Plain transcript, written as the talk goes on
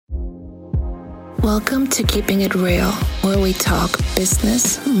Welcome to Keeping It Real, where we talk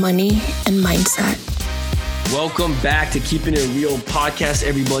business, money, and mindset. Welcome back to Keeping It Real podcast,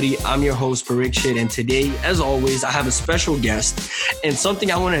 everybody. I'm your host, Parikshit, and today, as always, I have a special guest. And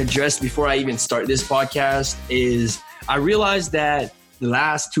something I want to address before I even start this podcast is I realized that the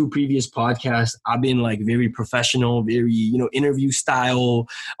last two previous podcasts, I've been like very professional, very, interview style,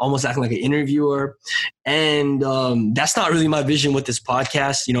 almost acting like an interviewer. And that's not really my vision with this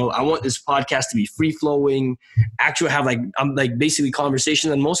podcast. I want this podcast to be free flowing, actually have basically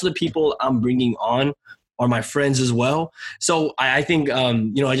conversations. And most of the people I'm bringing on are my friends as well. So I think,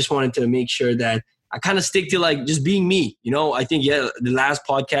 I just wanted to make sure that I kind of stick to just being me. I think, the last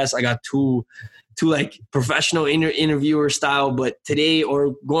podcast I got too professional interviewer style, but today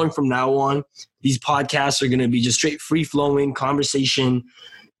or going from now on, these podcasts are going to be just straight free flowing conversation.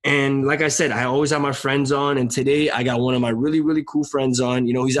 And like I said, I always have my friends on. And today I got one of my really, really cool friends on.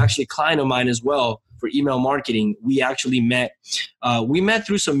 He's actually a client of mine as well for email marketing. We actually met. We met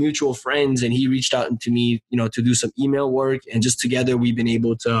through some mutual friends, and he reached out to me, to do some email work. And just together, we've been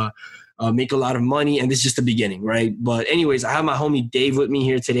able to make a lot of money. And this is just the beginning, right? But anyways, I have my homie Dave with me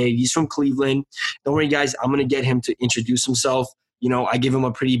here today. He's from Cleveland. Don't worry, guys. I'm going to get him to introduce himself. I give him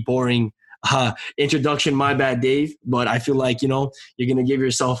a pretty boring introduction. My bad, Dave. But I feel like, you're going to give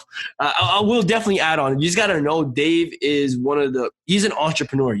yourself, I will definitely add on. You just got to know Dave is he's an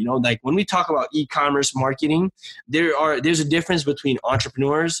entrepreneur, when we talk about e-commerce marketing, there's a difference between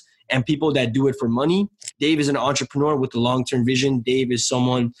entrepreneurs and people that do it for money. Dave is an entrepreneur with a long-term vision. Dave is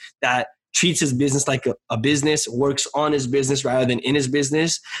someone that treats his business like a business, works on his business rather than in his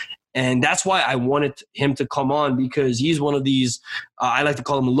business. And that's why I wanted him to come on, because he's one of these, I like to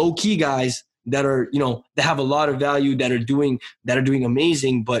call them low-key guys that are, that have a lot of value, that are doing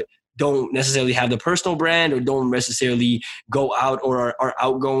amazing, but don't necessarily have the personal brand or don't necessarily go out or are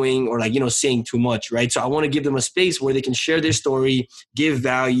outgoing or saying too much, right? So I want to give them a space where they can share their story, give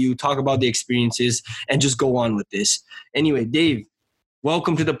value, talk about the experiences, and just go on with this. Anyway, Dave,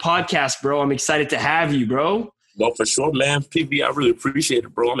 welcome to the podcast, bro. I'm excited to have you, bro. No, for sure, man. PB, I really appreciate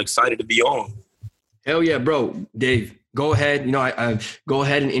it, bro. I'm excited to be on. Hell yeah, bro. Dave, go ahead. I go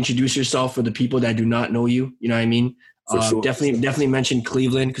ahead and introduce yourself for the people that do not know you. You know what I mean? Sure. Definitely mention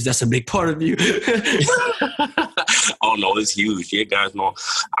Cleveland because that's a big part of you. Oh, no, it's huge. Yeah, guys know.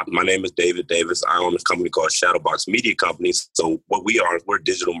 My name is David Davis. I own a company called Shadowbox Media Company. So what we are, we're a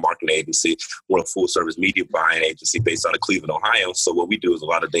digital marketing agency. We're a full-service media buying agency based out of Cleveland, Ohio. So what we do is a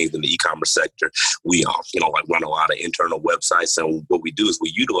lot of things in the e-commerce sector. We, run a lot of internal websites. And what we do is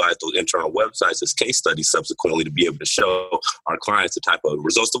we utilize those internal websites as case studies subsequently to be able to show our clients the type of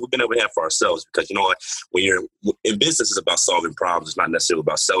results that we've been able to have for ourselves. Because, when you're in business, it's about solving problems. It's not necessarily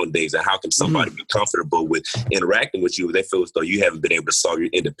about selling things. And how can somebody be comfortable with interacting with you if they feel as though you haven't been able to solve your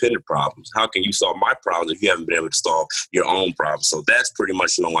independent problems? How can you solve my problems if you haven't been able to solve your own problems? So that's pretty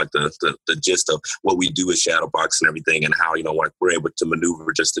much, the gist of what we do at Shadowbox and everything, and how, we're able to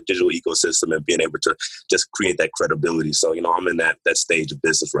maneuver just the digital ecosystem and being able to just create that credibility. So, I'm in that stage of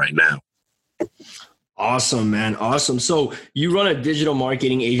business right now. Awesome, man. Awesome. So you run a digital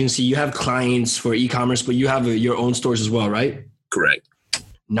marketing agency. You have clients for e-commerce, but you have your own stores as well, right? Correct.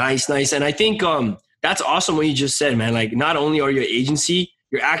 Nice. And I think that's awesome what you just said, man. Not only are you an agency,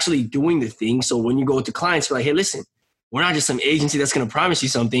 you're actually doing the thing. So when you go to clients, you're like, hey, listen, we're not just some agency that's going to promise you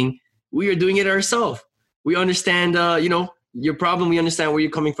something. We are doing it ourselves. We understand, your problem. We understand where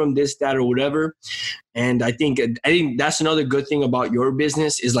you're coming from, this, that, or whatever. And I think that's another good thing about your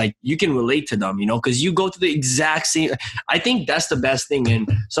business is you can relate to them, because you go to the exact same. I think that's the best thing.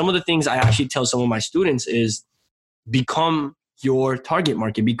 And some of the things I actually tell some of my students is become your target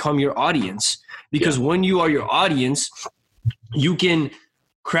market, become your audience. Because when you are your audience, you can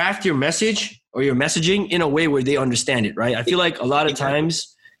craft your message or your messaging in a way where they understand it, right? I feel like a lot of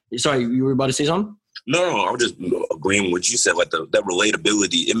times, sorry, you were about to say something? No, I'm just agreeing with what you said. That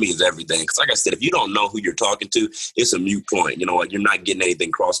relatability, it means everything. Because like I said, if you don't know who you're talking to, it's a moot point. You're not getting anything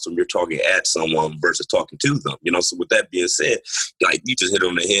across to them. You're talking at someone versus talking to them. So with that being said, you just hit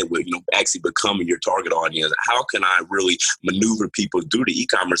on the head with, actually becoming your target audience. How can I really maneuver people through the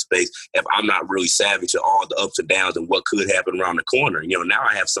e-commerce space if I'm not really savvy to all the ups and downs and what could happen around the corner? Now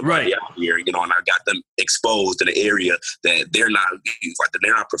I have somebody out here, and I got them exposed in an area that they're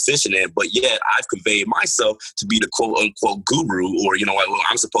not proficient in, but yet I've conveyed myself to be the quote unquote guru, or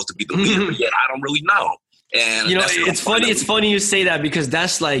I'm supposed to be the leader, but yet I don't really know. And it's funny you say that, because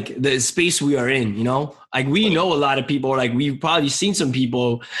that's the space we are in, we know a lot of people, or we've probably seen some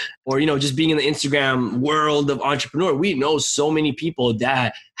people, or just being in the Instagram world of entrepreneur, we know so many people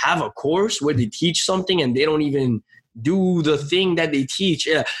that have a course where they teach something and they don't even do the thing that they teach.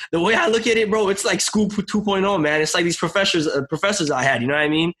 Yeah. The way I look at it, bro, it's like school 2.0, man. It's like these professors I had, you know what I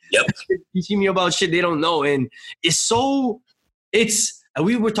mean? Yep. Teaching me about shit they don't know. And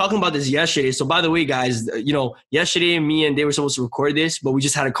we were talking about this yesterday. So by the way, guys, yesterday me and they were supposed to record this, but we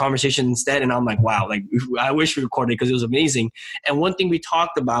just had a conversation instead. And I'm like, wow, like I wish we recorded it because it was amazing. And one thing we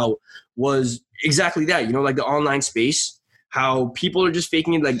talked about was exactly that, like the online space, how people are just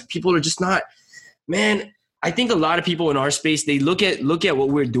faking it. Like people are just not, man. I think a lot of people in our space, they look at what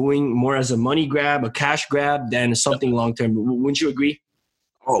we're doing more as a money grab, a cash grab than something long-term. Wouldn't you agree?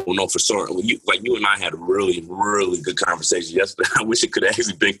 Oh, no, for sure. You and I had a really, really good conversation yesterday. I wish it could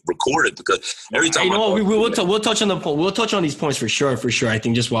actually be recorded because every time we'll touch on these points for sure. I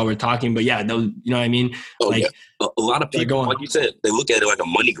think just while we're talking, but yeah, those, you know what I mean? Oh, yeah. A lot of people, like you said, they look at it like a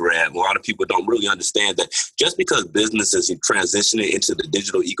money grab. A lot of people don't really understand that just because businesses are transitioning into the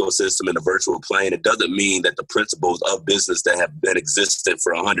digital ecosystem and the virtual plane, it doesn't mean that the principles of business that have been existent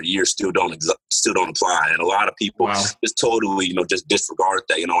for 100 years still don't apply. And a lot of people just totally, just disregard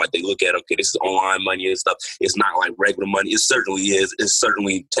that. Like they look at, okay, this is online money and stuff. It's not like regular money. It certainly is. It's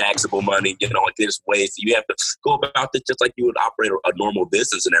certainly taxable money. Like there's ways you have to go about this just like you would operate a normal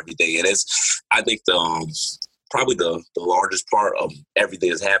business and everything. And I think probably the largest part of everything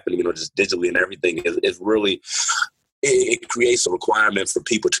that's happening, just digitally and everything is really, it creates a requirement for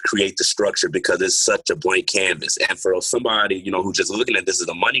people to create the structure because it's such a blank canvas. And for somebody, who's just looking at this as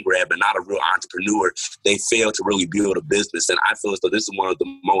a money grab and not a real entrepreneur, they fail to really build a business. And I feel as though this is one of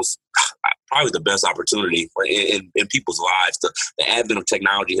the most, probably the best opportunity in people's lives. The advent of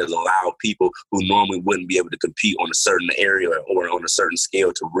technology has allowed people who normally wouldn't be able to compete on a certain area or on a certain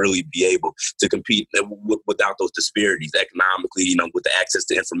scale to really be able to compete without those disparities economically, with the access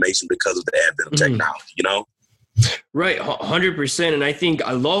to information because of the advent of technology, Right, 100%. And I think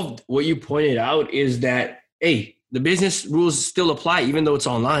I loved what you pointed out is that, hey, the business rules still apply even though it's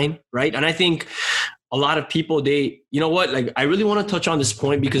online, right? And I think a lot of people, I really want to touch on this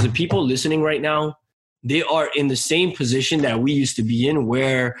point because the people listening right now, they are in the same position that we used to be in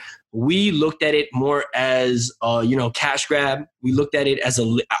where we looked at it more as, cash grab. We looked at it as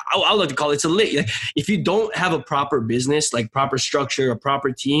I like to call it a lick. If you don't have a proper business, like proper structure, a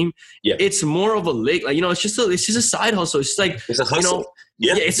proper team, it's more of a lick. It's just a side hustle. It's like, it's a hustle.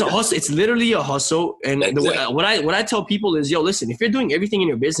 It's a hustle. It's literally a hustle. And what I tell people is, listen, if you're doing everything in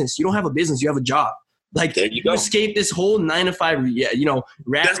your business, you don't have a business, you have a job. Like there you go. Escape this whole 9 to 5,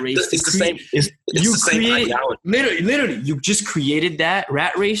 rat race. It's the same. It's the same ideology. Literally, you just created that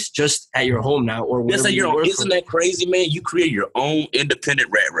rat race just at your home now, or wherever you work. Isn't that crazy, man? You create your own independent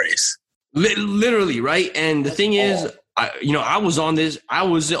rat race. Literally, right? And the thing is, I was on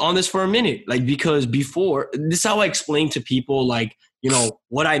this for a minute, like because before this is how I explain to people, like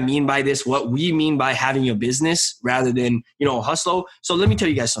what I mean by this, what we mean by having a business rather than hustle. So let me tell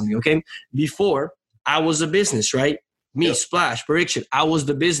you guys something, okay? Before, I was a business, right? Me, Splash, Prediction. I was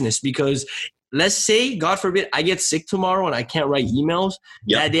the business because let's say, God forbid, I get sick tomorrow and I can't write emails.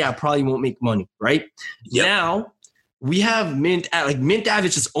 That day I probably won't make money, right? Now we have Mint App. Like Mint App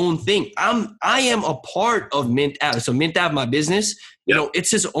is its own thing. I am a part of Mint App. So Mint App, my business,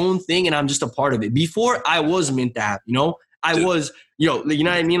 it's its own thing and I'm just a part of it. Before I was Mint App, I was, you know what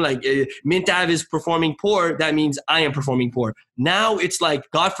I mean? Like Mint App is performing poor. That means I am performing poor. Now it's like,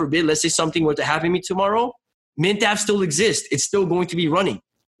 God forbid, let's say something were to happen to me tomorrow. Mint App still exists. It's still going to be running.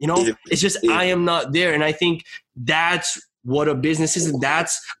 It's just I am not there. And I think that's what a business is. And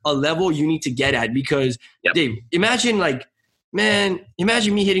that's a level you need to get at because, Dave, imagine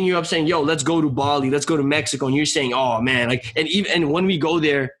me hitting you up saying, yo, let's go to Bali. Let's go to Mexico. And you're saying, oh, man. And when we go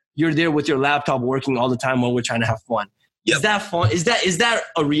there, you're there with your laptop working all the time while we're trying to have fun. Yep. Is that fun? Is that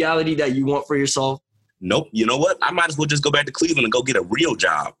a reality that you want for yourself? Nope. You know what? I might as well just go back to Cleveland and go get a real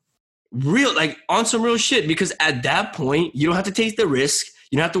job. On some real shit. Because at that point, you don't have to take the risk.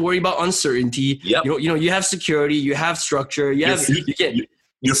 You don't have to worry about uncertainty. Yep. You have security. You have structure. Your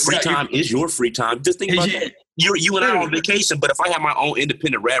free time is your free time. Just think about that. You and I are on vacation, but if I have my own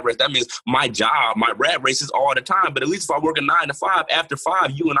independent rat race, that means my job, my rat race is all the time. But at least if I work a 9 to 5, after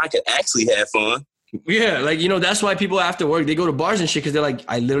 5, you and I can actually have fun. Yeah, that's why people after work, they go to bars and shit because they're like,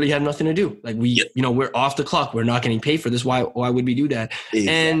 I literally have nothing to do. Like we're off the clock. We're not getting paid for this. Why would we do that? Exactly.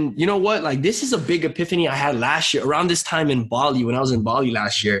 And you know what? Like this is a big epiphany I had last year around this time in Bali when I was in Bali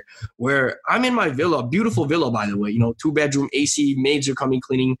last year where I'm in my villa, beautiful villa, by the way, 2-bedroom AC, maids are coming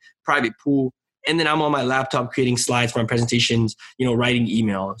cleaning, private pool. And then I'm on my laptop creating slides for my presentations, writing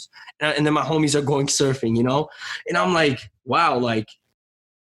emails. And then my homies are going surfing, and I'm like, wow, like,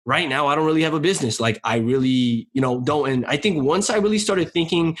 right now I don't really have a business. Like I really, don't. And I think once I really started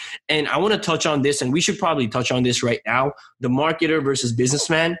thinking, and I want to touch on this, and we should probably touch on this right now, the marketer versus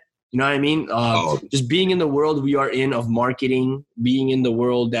businessman. You know what I mean? Just being in the world we are in of marketing, being in the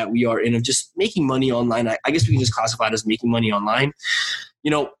world that we are in of just making money online. I guess we can just classify it as making money online.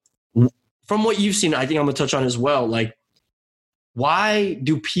 From what you've seen, I think I'm going to touch on as well. Like, why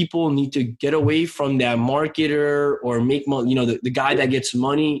do people need to get away from that marketer or make money, the guy that gets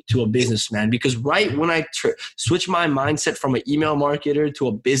money to a businessman? Because right when I switch my mindset from an email marketer to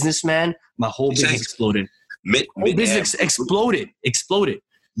a businessman, my whole business exploded. Business exploded.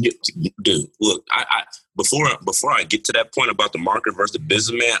 Dude, look, I before I get to that point about the marketer versus the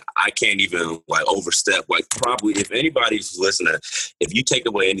businessman, I can't even overstep. Probably if anybody's listening, if you take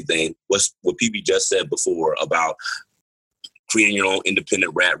away anything, what PB just said before about creating your own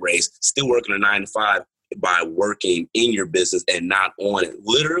independent rat race, still working a 9 to 5 by working in your business and not on it.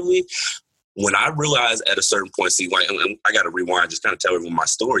 Literally, when I realized at a certain point, I got to rewind, just kind of tell everyone my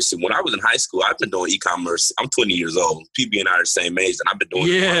story. See, when I was in high school, I've been doing e-commerce. I'm 20 years old. PB and I are the same age, and I've been doing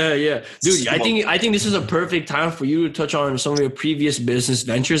Yeah. Dude, I think this is a perfect time for you to touch on some of your previous business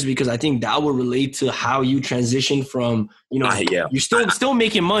ventures, because I think that will relate to how you transition from, you're still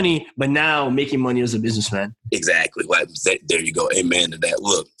making money, but now making money as a businessman. Exactly. There you go. Amen to that.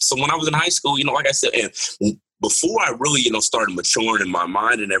 Look, so when I was in high school, like I said, and before I really, started maturing in my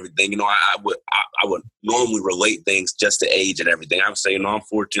mind and everything, I would normally relate things just to age and everything. I would say, I'm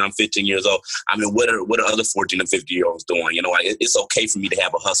 14, I'm 15 years old. I mean, what are other 14 and 50-year-olds doing? It's okay for me to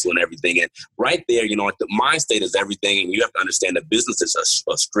have a hustle and everything. And right there, the mind state is everything. And you have to understand that business is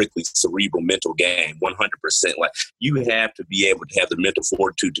a strictly cerebral mental game, 100%. Like, you have to be able to have the mental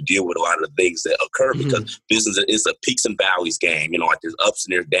fortitude to deal with a lot of the things that occur, because business is a peaks and valleys game. There's ups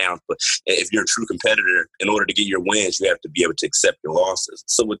and there's downs. But if you're a true competitor, in order to get your wins, you have to be able to accept your losses.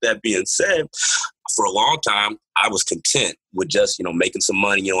 So with that being said, for a long time, I was content with just, making some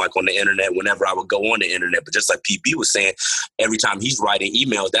money, like on the internet, whenever I would go on the internet. But just like PB was saying, every time he's writing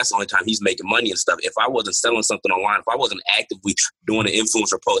emails, that's the only time he's making money and stuff. If I wasn't selling something online, if I wasn't actively doing an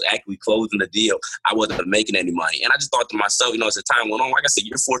influencer post, actively closing the deal, I wasn't making any money. And I just thought to myself, as the time went on, like I said,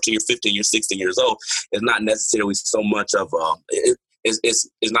 you're 14, you're 15, you're 16 years old. It's not necessarily so much of it's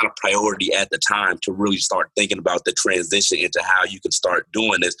not a priority at the time to really start thinking about the transition into how you can start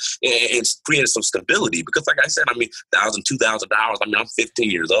doing this. It's creating some stability, because like I said, $1,000, $2,000. I'm 15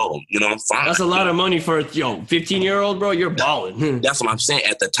 years old. I'm fine. That's a lot of money for 15-year-old, bro. You're balling. That's what I'm saying.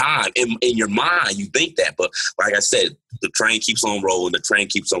 At the time, in your mind, you think that, but like I said, the train keeps on rolling. The train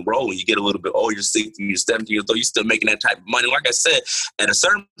keeps on rolling. You get a little bit, you're 16, you're 17 years old. You're still making that type of money. Like I said, at a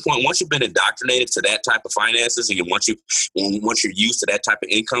certain point, once you've been indoctrinated to that type of finances, and once you're used to that type of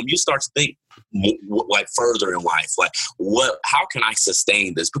income, you start to think further in life. How can I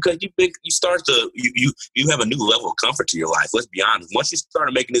sustain this? Because you have a new level of comfort to your life. Let's be honest. Once you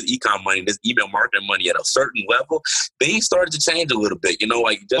started making this e-com money, this email marketing money at a certain level, things started to change a little bit. The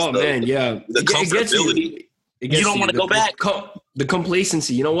comfortability. You don't want to go back. The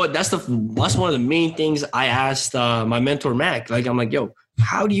complacency. You know what? That's one of the main things I asked my mentor, Mac. I'm like, yo,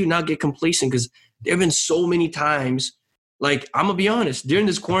 how do you not get complacent? Because there have been so many times, I'm going to be honest, during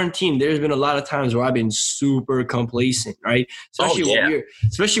this quarantine, there's been a lot of times where I've been super complacent, right?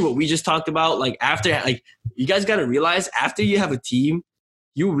 Especially what we just talked about. After, you guys got to realize, after you have a team,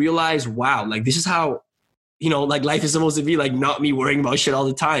 you realize, wow, this is how, life is supposed to be, not me worrying about shit all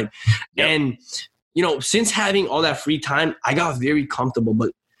the time. Yep. And, since having all that free time, I got very comfortable,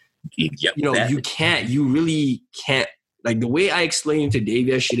 but, you really can't. The way I explained to Dave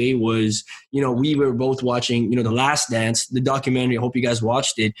yesterday was, we were both watching, The Last Dance, the documentary. I hope you guys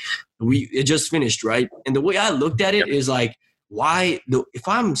watched it. It just finished, right? And the way I looked at it is if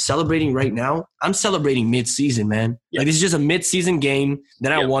I'm celebrating right now, I'm celebrating mid-season, man. Yep. This is just a mid-season game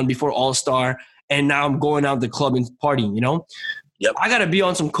that I won before All-Star, and now I'm going out to the club and partying, Yep. I got to be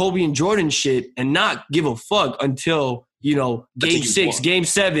on some Kobe and Jordan shit and not give a fuck until, game 6, game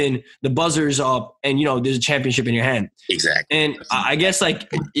 7, the buzzer's up and, there's a championship in your hand. Exactly. And I guess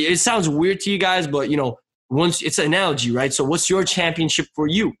it sounds weird to you guys, but, once it's an analogy, right? So what's your championship for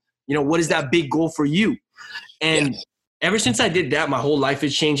you? What is that big goal for you? And ever since I did that, my whole life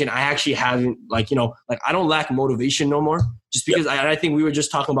has changed. And I actually haven't I don't lack motivation no more. Just because I think we were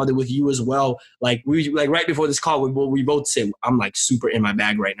just talking about it with you as well. Right before this call, we both said, I'm super in my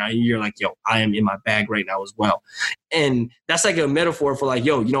bag right now. And you're like, yo, I am in my bag right now as well. And that's a metaphor for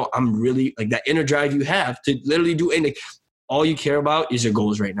I'm really that inner drive you have to literally do anything. All you care about is your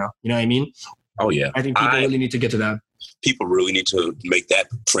goals right now. You know what I mean? Oh, yeah. I think people really need to get to that. people really need to make that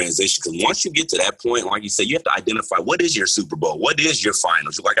transition. Because once you get to that point, like you said, you have to identify what is your Super Bowl, what is your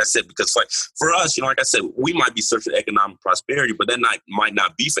finals. Like I said, because like for us, like I said, we might be searching economic prosperity, but that might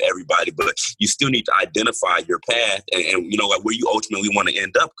not be for everybody. But you still need to identify your path and like where you ultimately want to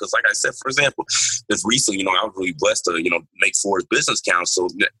end up. Because like I said, for example, just recently, I was really blessed to, make Forbes Business Council.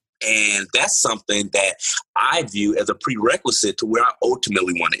 And that's something that I view as a prerequisite to where I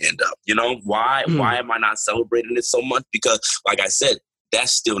ultimately want to end up. Why am I not celebrating it so much? Because, like I said,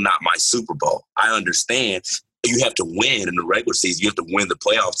 that's still not my Super Bowl. I understand you have to win in the regular season. You have to win the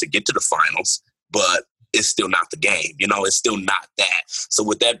playoffs to get to the finals, but it's still not the game. It's still not that. So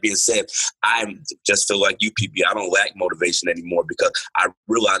with that being said, I just feel like UPB, I don't lack motivation anymore because I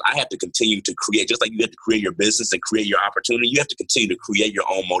realize I have to continue to create, just like you have to create your business and create your opportunity, you have to continue to create your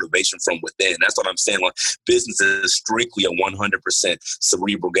own motivation from within. That's what I'm saying. Like, business is strictly a 100%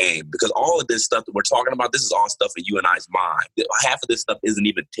 cerebral game because all of this stuff that we're talking about, this is all stuff in you and I's mind. Half of this stuff isn't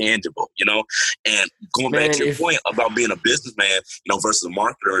even tangible, And going back to your point about being a businessman, versus a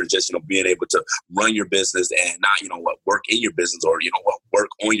marketer and just, being able to run your business and not, work in your business or, work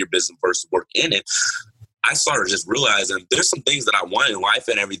on your business versus work in it. I started just realizing there's some things that I want in life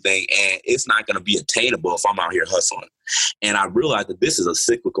and everything, and it's not going to be attainable if I'm out here hustling. And I realized that this is a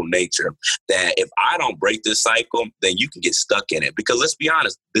cyclical nature, that if I don't break this cycle, then you can get stuck in it. Because let's be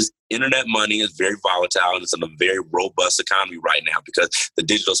honest, this internet money is very volatile and it's in a very robust economy right now because the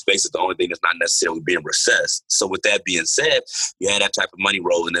digital space is the only thing that's not necessarily being recessed. So with that being said, you had that type of money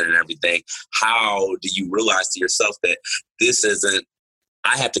rolling in and everything. How do you realize to yourself that this isn't,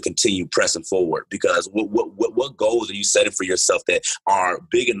 I have to continue pressing forward because what goals are you setting for yourself that are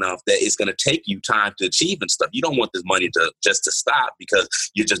big enough that it's going to take you time to achieve and stuff? You don't want this money to stop because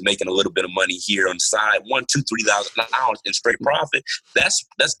you're just making a little bit of money here on the side, $1,000, $2,000, $3,000 in straight profit. That's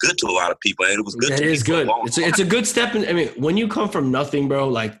good to a lot of people, and it was good. That is good. It's a good step. When you come from nothing, bro,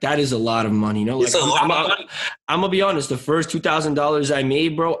 like that is a lot of money. It's a lot of money. I'm gonna be honest. The first $2,000 I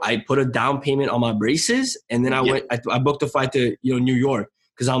made, bro, I put a down payment on my braces, and then I booked a flight to New York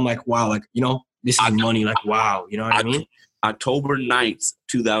because I'm like, wow, like this is money, like wow, you know what I mean? October 9th,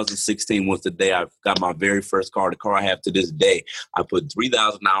 2016 was the day I got my very first car, the car I have to this day. I put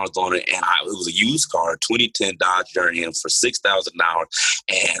 $3,000 on it, and it was a used car, 2010 Dodge Journey, and for $6,000.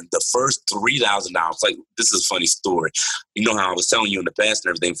 And the first $3,000, like, this is a funny story. You know how I was telling you in the past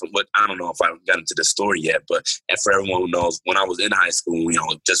and everything, I don't know if I got into this story yet, but for everyone who knows, when I was in high school,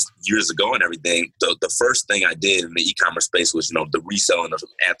 just years ago and everything, the first thing I did in the e-commerce space was, the reselling of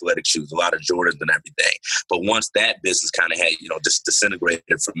athletic shoes, a lot of Jordans and everything. But once that business kind of had, just disintegrated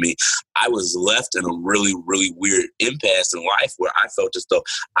for me, I was left in a really, really weird impasse in life where I felt as though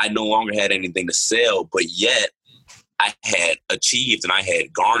I no longer had anything to sell, but yet I had achieved and I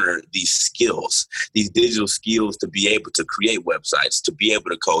had garnered these skills, these digital skills to be able to create websites, to be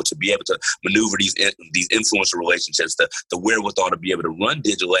able to code, to be able to maneuver these influencer relationships, the wherewithal to be able to run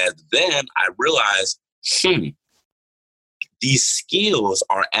digital ads. Then I realized, these skills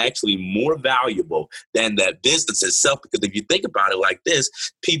are actually more valuable than that business itself. Because if you think about it like this,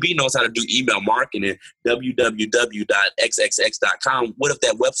 PB knows how to do email marketing, www.xxx.com. What if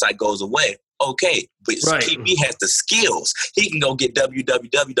that website goes away? Okay, but right. PB has the skills. He can go get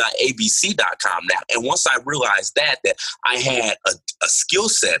www.abc.com now. And once I realized that I had a skill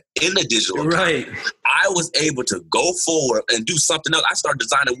set in the digital economy, I was able to go forward and do something else. I started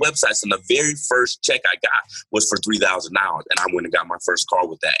designing websites, and the very first check I got was for $3,000, and I went and got my first car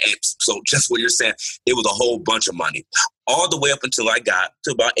with that. And so just what you're saying, it was a whole bunch of money, all the way up until I got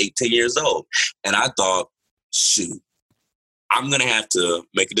to about 18 years old. And I thought, shoot, I'm going to have to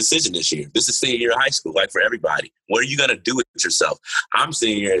make a decision this year. This is senior year of high school, like for everybody. What are you going to do with yourself? I'm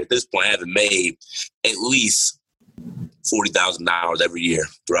sitting here at this point, having made at least $40,000 every year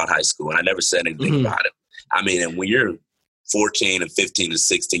throughout high school. And I never said anything about it. And when you're 14 and 15 and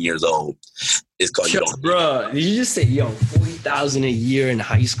 16 years old, it's called bro, did you just say, $40,000 a year in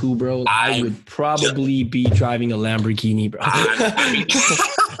high school, bro? I would probably be driving a Lamborghini, bro.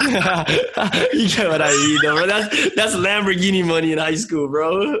 You get what I mean, though. That's Lamborghini money in high school,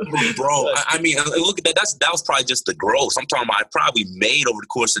 bro. Bro, look at that. That was probably just the gross. I'm talking about I probably made over the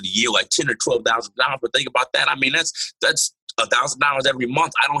course of the year like $10,000 or $12,000. But think about that. That's $1,000 every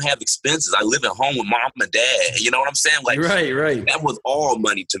month. I don't have expenses. I live at home with mom and dad. You know what I'm saying? Like, right. That was all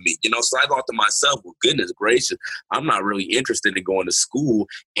money to me. So I thought to myself, well, goodness gracious, I'm not really interested in going to school.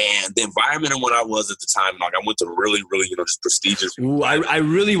 And the environment in what I was at the time, like I went to really, really, just prestigious. Ooh, I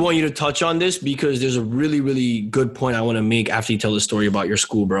really want you to touch on this because there's a really, really good point I want to make after you tell the story about your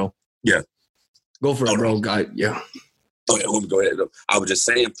school, bro. Yeah. Go for it, bro. Yeah. Okay, let me go ahead. I was just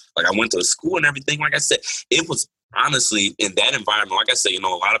saying, like I went to school and everything. Like I said, it was honestly, in that environment, like I said, a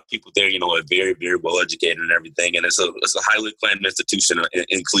lot of people there, are very, very well educated and everything. And it's a highly acclaimed institution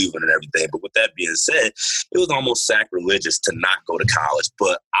in Cleveland and everything. But with that being said, it was almost sacrilegious to not go to college.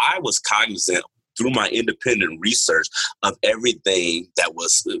 But I was cognizant through my independent research of everything that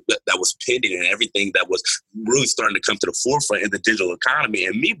was pending and everything that was really starting to come to the forefront in the digital economy.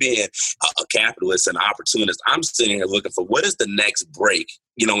 And me being a capitalist and opportunist, I'm sitting here looking for what is the next break,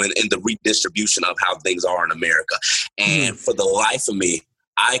 in the redistribution of how things are in America. And for the life of me,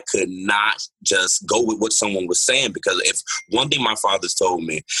 I could not just go with what someone was saying, because if one thing my father's told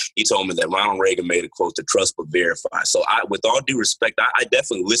me, he told me that Ronald Reagan made a quote to trust but verify. So with all due respect, I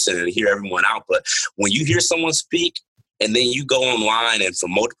definitely listen and hear everyone out. But when you hear someone speak and then you go online and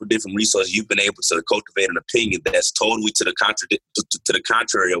from multiple different resources, you've been able to cultivate an opinion that's totally to the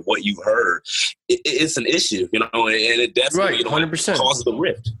contrary of what you've heard, it's an issue, and it definitely 100%. Causes a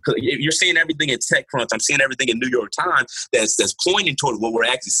rift. You're seeing everything in TechCrunch. I'm seeing everything in New York Times that's pointing toward what we're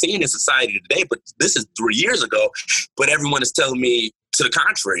actually seeing in society today. But this is 3 years ago. But everyone is telling me to the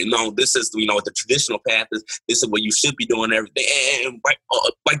contrary. No, this is what the traditional path is. This is what you should be doing. Everything. And like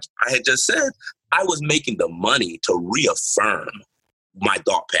I had just said, I was making the money to reaffirm my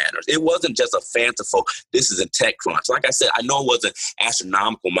thought patterns. It wasn't just a fanciful, this is in TechCrunch. Like I said, I know it wasn't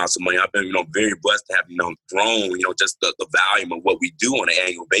astronomical amounts of money. I've been, very blessed to have, grown, just the volume of what we do on an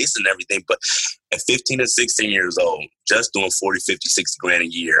annual basis and everything. But at 15 and 16 years old, just doing 40, 50, 60 grand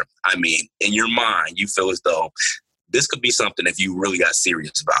a year, I mean, in your mind, you feel as though this could be something if you really got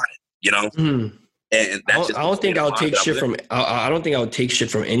serious about it, Mm. And I don't think I would take shit from. I don't think I would take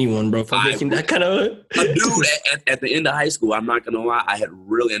shit from anyone, bro. For making that kind of a dude at the end of high school. I'm not gonna lie. I had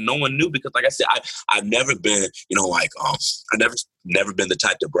really, and no one knew, because, like I said, I've never been, I've never been the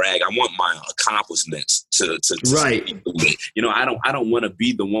type to brag. I want my accomplishments to right. I don't want to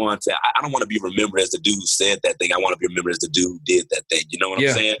be the one to. I don't want to be remembered as the dude who said that thing. I want to be remembered as the dude who did that thing. You know what I'm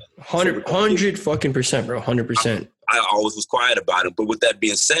saying? 100 fucking percent, bro. 100%. I always was quiet about it. But with that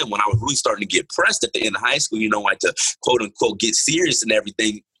being said, when I was really starting to get pressed at the end of high school, to quote unquote get serious and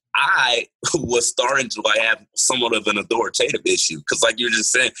everything, I was starting to have somewhat of an authoritative issue. Because like you're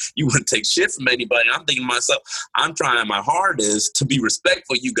just saying, you wouldn't take shit from anybody. I'm thinking to myself, I'm trying my hardest to be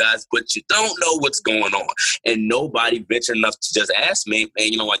respectful of you guys, but you don't know what's going on. And nobody ventured enough to just ask me.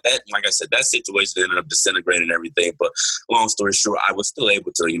 And like that, like I said, that situation ended up disintegrating and everything. But long story short, I was still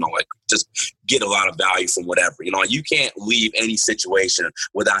able to, just get a lot of value from whatever. You can't leave any situation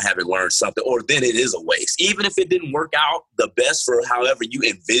without having learned something, or then it is a waste. Even if it didn't work out the best for however you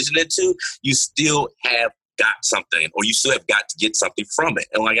envision it to, you still have got something, or you still have got to get something from it.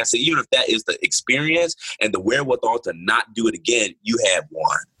 And like I said, even if that is the experience and the wherewithal to not do it again, you have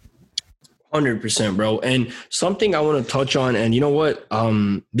won. 100%, bro. And something I want to touch on, and you know what?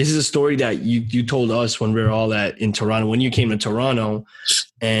 This is a story that you told us when we were all in Toronto, when you came to Toronto,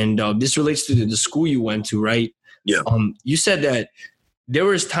 and this relates to the school you went to, right? Yeah. You said that there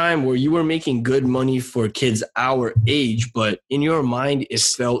was time where you were making good money for kids our age, but in your mind, it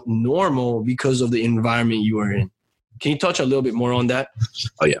felt normal because of the environment you were in. Can you touch a little bit more on that?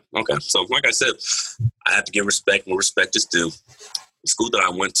 Oh, yeah. Okay. So like I said, I have to give respect where respect is due. The school that I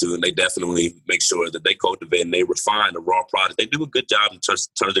went to, and they definitely make sure that they cultivate and they refine the raw product. They do a good job in terms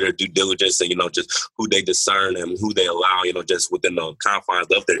of their due diligence and, just who they discern and who they allow, just within the confines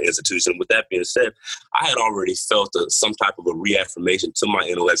of their institution. With that being said, I had already felt some type of a reaffirmation to my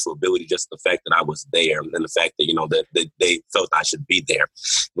intellectual ability, just the fact that I was there and the fact that, that they felt I should be there.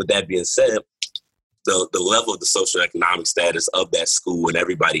 With that being said, the level of the socioeconomic status of that school and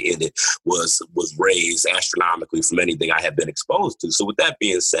everybody in it was raised astronomically from anything I had been exposed to. So with that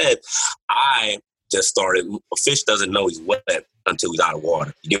being said, I just started, a fish doesn't know he's wet until he's out of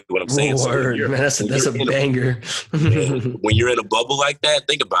water. You get what I'm saying? Word, so man, that's a banger. When you're in a bubble like that,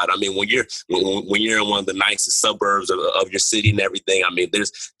 think about it. I mean, when you're in one of the nicest suburbs of your city and everything, I mean,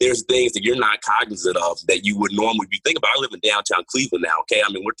 there's things that you're not cognizant of that you would normally be thinking about. I live in downtown Cleveland now, okay? I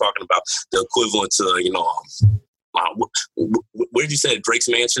mean, we're talking about the equivalent to, where did you say Drake's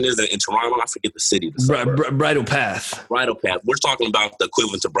Mansion is in Toronto? I forget the city. Bridle Path. Bridle Path. We're talking about the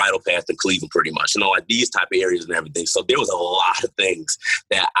equivalent to Bridle Path in Cleveland, pretty much. Like these type of areas and everything. So there was a lot of things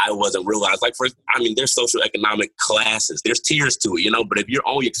that I wasn't realizing. Like, there's socioeconomic classes. There's tiers to it, But if you're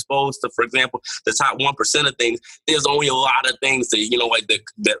only exposed to, for example, the top 1% of things, there's only a lot of things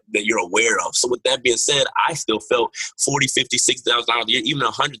that that you're aware of. So with that being said, I still felt $40,000, $50,000, $60,000 a year, even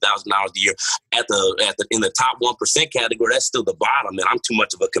 $100,000 a year in the top 1% category. That's still the bottom, and I'm too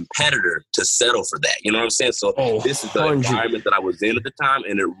much of a competitor to settle for that. You know what I'm saying? So this is the environment that I was in at the time,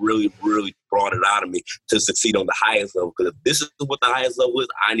 and it really, really brought it out of me to succeed on the highest level. Because if this is what the highest level is,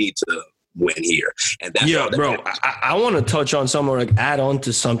 I need to win here. And that's yeah, bro. I want to touch on some or like add on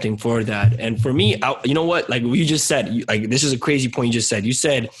to something for that. And for me, you know what? Like you just said, like this is a crazy point you just said. You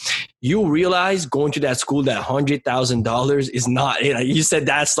said you realize going to that school that $100,000 is not. Like you said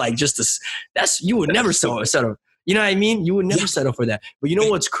that's like that's you would never settle. You know what I mean? You would never settle for that. But you know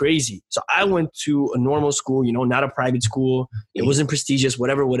what's crazy? So I went to a normal school, you know, not a private school. It wasn't prestigious,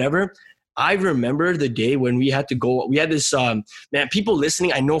 whatever. I remember the day when we had to go, we had this, man, people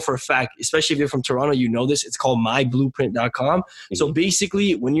listening, I know for a fact, especially if you're from Toronto, you know this, it's called myblueprint.com. Mm-hmm. So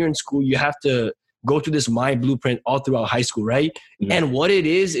basically when you're in school, you have to go through this My Blueprint all throughout high school, right? Mm-hmm. And what it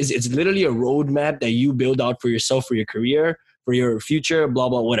is it's literally a roadmap that you build out for yourself, for your career, for your future, blah,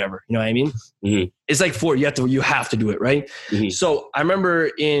 blah, whatever. You know what I mean? Mm-hmm. It's like you have to do it, right? Mm-hmm. So I remember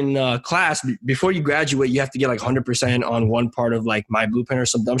in class, before you graduate, you have to get like 100% on one part of like My Blueprint or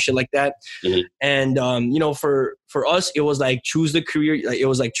some dumb shit like that. Mm-hmm. And, you know, for us, it was like choose the career. It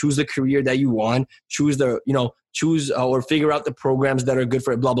was like choose the career that you want, choose or figure out the programs that are good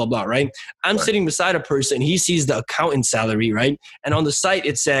for it, blah, blah, blah, right? I'm sitting beside a person, he sees the accountant salary, right? And on the site,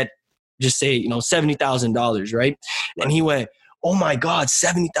 it said, just say, you know, $70,000, right? And he went, oh my God,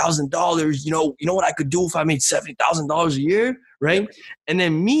 $70,000. You know what I could do if I made $70,000 a year, right? And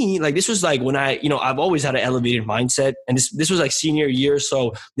then me, like this was like when I've always had an elevated mindset, and this was like senior year,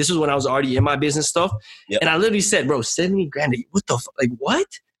 so this was when I was already in my business stuff. And I literally said, bro, 70 grand, what the fuck? Like what?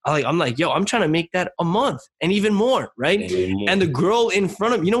 I'm like, yo, I'm trying to make that a month and even more, right? And the girl in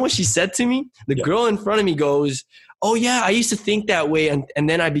front of me, you know what she said to me? The girl in front of me goes, oh yeah, I used to think that way, and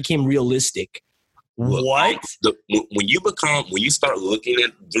then I became realistic. What? When you start looking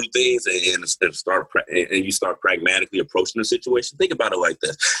at through things and you start pragmatically approaching the situation, think about it like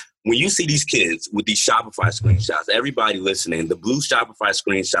this. When you see these kids with these Shopify screenshots, everybody listening, the blue Shopify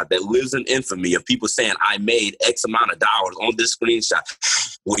screenshot that lives in infamy of people saying, I made X amount of dollars on this screenshot.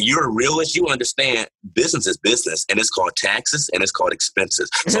 When you're a realist, you understand business is business, and it's called taxes and it's called expenses.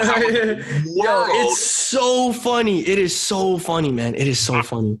 So it's so funny. It is so funny, man. It is so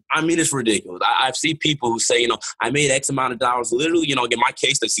funny. I mean, it's ridiculous. I've seen people who say, I made X amount of dollars. Literally, in my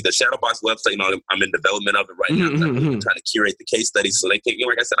case, they see the Shadowbox website. I'm in development of it right now. I'm trying to curate the case studies so they can,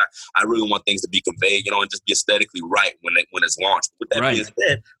 like I said, I really want things to be conveyed, and just be aesthetically right when it's launched. With that being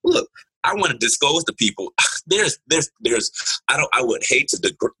said, look, I want to disclose to people. I would hate to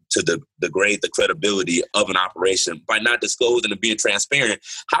degrade the credibility of an operation by not disclosing and being transparent.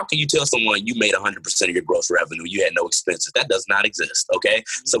 How can you tell someone you made 100% of your gross revenue, you had no expenses? That does not exist. Okay,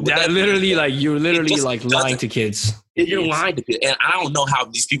 so that literally, you're literally lying to kids. You're lying to kids, and I don't know how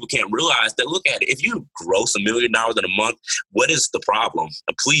these people can't realize that. Look at it. If you gross $1 million in a month, what is the problem?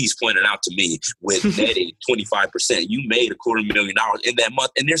 And please point it out to me. With netting 25%, you made $250,000 in that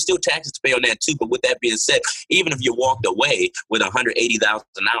month, and there's still taxes to pay on that too. But with that being said, even if you walked away with $180,000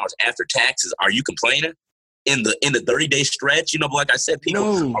 after taxes, are you complaining? In the 30-day stretch, but like I said,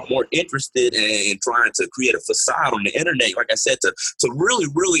 people are more interested in trying to create a facade on the internet. Like I said, to really,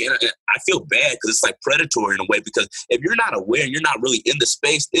 really, and I feel bad because it's like predatory in a way, because if you're not aware and you're not really in the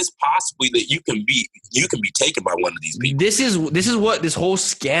space, it's possibly that you can be taken by one of these people. This is what this whole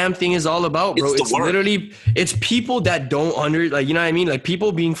scam thing is all about, bro. It's literally, it's people that don't you know what I mean? Like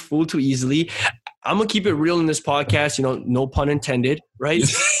people being fooled too easily. I'm going to keep it real in this podcast, no pun intended, right?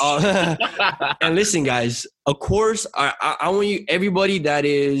 And listen, guys, of course, I want you, everybody that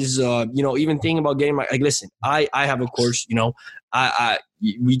is, even thinking about getting listen, I have a course,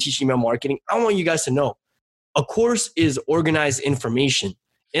 we teach email marketing. I want you guys to know a course is organized information.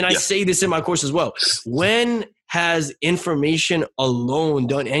 And I say this in my course as well. When has information alone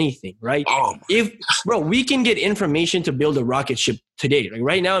done anything, right? We can get information to build a rocket ship today. Like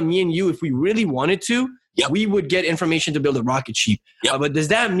right now, me and you, if we really wanted to, we would get information to build a rocket ship. But does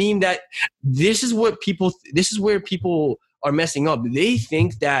that mean that this is where people are messing up? They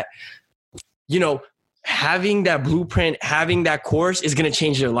think that, having that blueprint, having that course is going to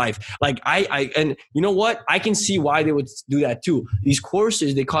change their life. Like and you know what? I can see why they would do that too. These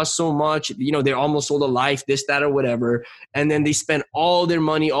courses, they cost so much, they're almost sold a life, this, that, or whatever. And then they spend all their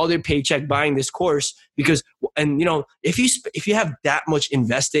money, all their paycheck buying this course because, if you have that much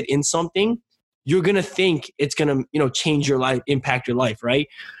invested in something, you're going to think it's going to, change your life, impact your life. Right.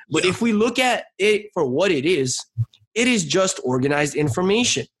 But if we look at it for what it is just organized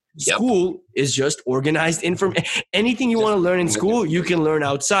information. School is just organized information. Anything you want to learn in school, you can learn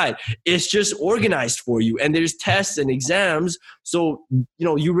outside. It's just organized for you. And there's tests and exams. So,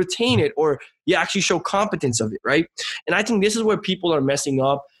 you retain it or you actually show competence of it, right? And I think this is where people are messing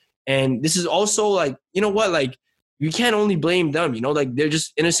up. And this is also you can't only blame them, they're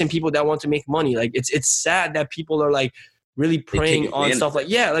just innocent people that want to make money. Like it's sad that people are really preying on stuff like,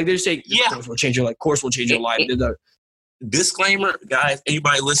 like they're saying, course will change your life. Course will change your life. Disclaimer, guys,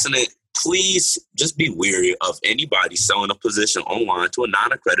 anybody listening, please just be wary of anybody selling a position online to a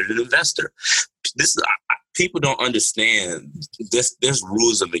non-accredited investor. People don't understand this. There's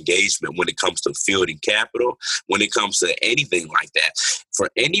rules of engagement when it comes to fielding capital, when it comes to anything like that. For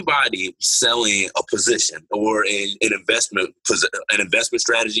anybody selling a position or an investment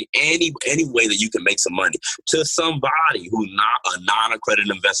strategy, any way that you can make some money to somebody who's not a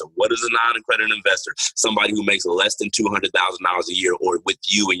non-accredited investor. What is a non-accredited investor? Somebody who makes less than $200,000 a year, or with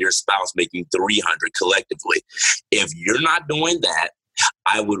you and your spouse making $300,000 collectively. If you're not doing that,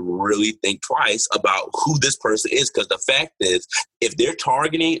 I would really think twice about who this person is, because the fact is, if they're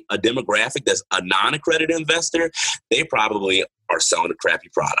targeting a demographic that's a non-accredited investor, they probably are selling a crappy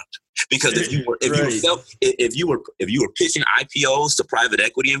product. Because if you were pitching IPOs to private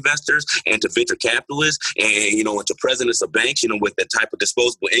equity investors and to venture capitalists and and to presidents of banks, with that type of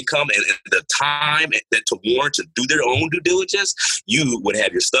disposable income and the time that to warrant to do their own due diligence, you would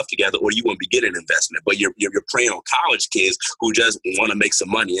have your stuff together, or you wouldn't be getting investment. But you're preying on college kids who just want to make some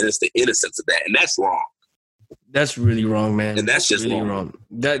money, and it's the innocence of that, and that's wrong. That's really wrong, man. And that's just really wrong.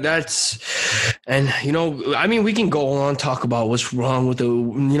 We can go on talk about what's wrong with the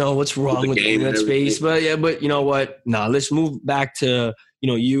internet space, but you know what? Nah, let's move back to,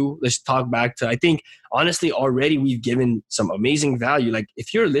 let's talk back to, I think honestly, already we've given some amazing value. Like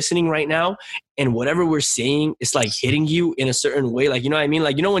if you're listening right now and whatever we're saying, it's like hitting you in a certain way. Like, you know what I mean?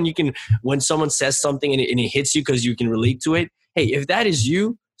 Like, when someone says something and it hits you because you can relate to it. Hey, if that is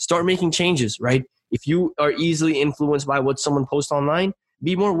you, start making changes, right? If you are easily influenced by what someone posts online,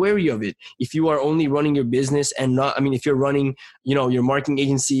 be more wary of it. If you are only running your business and if you're running, your marketing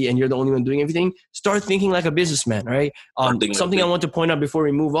agency and you're the only one doing everything, start thinking like a businessman, right? Something I want to point out before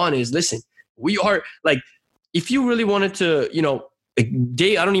we move on is, listen, we are like, if you really wanted to,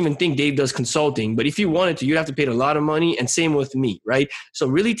 Dave, I don't even think Dave does consulting, but if you wanted to, you'd have to pay a lot of money, and same with me, right? So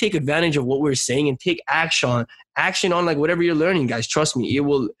really take advantage of what we're saying and take action on like whatever you're learning, guys. Trust me,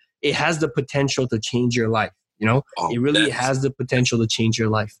 it has the potential to change your life. It really has the potential to change your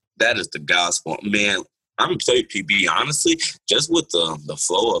life. That is the gospel, man. I'm going to tell you, PB, honestly, just with the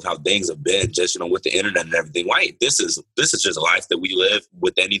flow of how things have been, just, with the internet and everything, like this is just a life that we live.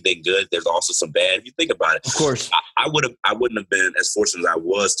 With anything good, there's also some bad. If you think about it, of course, I wouldn't have been as fortunate as I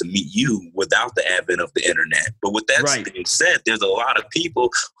was to meet you without the advent of the internet. But with that being said, there's a lot of people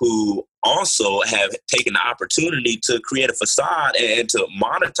who also have taken the opportunity to create a facade and to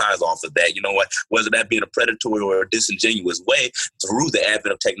monetize off of that, whether that be in a predatory or a disingenuous way through the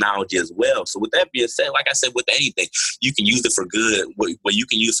advent of technology as well. So with that being said, like I said, with anything, you can use it for good. What you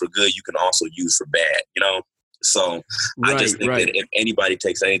can use for good, you can also use for bad, So I just think that if anybody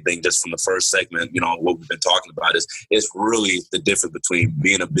takes anything just from the first segment, what we've been talking about is really the difference between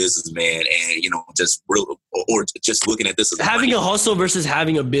being a businessman and, just real, or just looking at this as having a hustle versus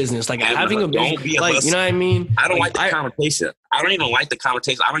having a business. Like having a business, like, you know what I mean? I don't like the connotation. I don't even like the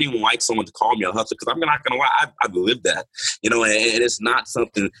connotation. I don't even like someone to call me a hustler, because I'm not going to lie. I've lived that, and it's not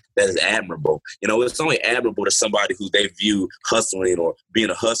something that is admirable. It's only admirable to somebody who they view hustling or being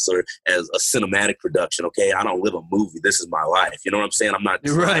a hustler as a cinematic production. Okay, I don't live a movie. This is my life. You know what I'm saying? I'm not.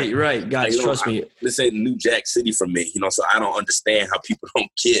 Right. Guys, trust me. This ain't New Jack City for me. So I don't understand how people don't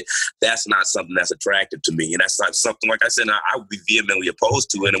get. That's not something that's attractive to me, and that's not something, like I said, I would be vehemently opposed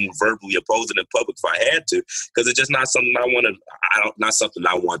to it and would verbally oppose it in public if I had to, because it's just not something I want to. Not something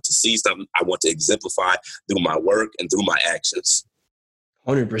I want to see, something I want to exemplify through my work and through my actions.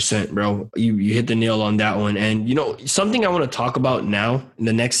 100%, bro. You hit the nail on that one. And, something I want to talk about now in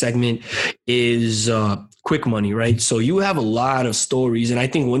the next segment is quick money, right? So you have a lot of stories. And I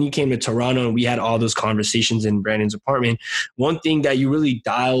think when you came to Toronto and we had all those conversations in Brandon's apartment, one thing that you really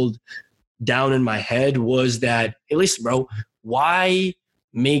dialed down in my head was that, hey, listen, bro, why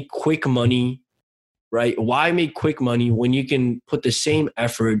make quick money? Right? Why make quick money when you can put the same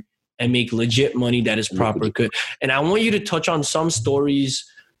effort and make legit money that is proper good? And I want you to touch on some stories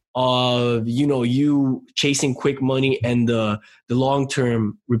of, you chasing quick money and the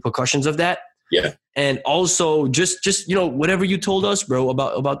long-term repercussions of that. Yeah. And also just whatever you told us, bro,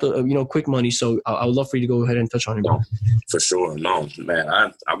 about the, quick money. So I would love for you to go ahead and touch on it, bro. For sure. No, man,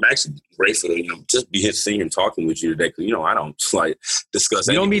 I'm actually grateful to, just be here seeing and talking with you today. Cause I don't discuss.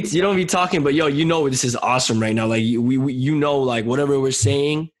 You don't be talking, but this is awesome right now. Like like whatever we're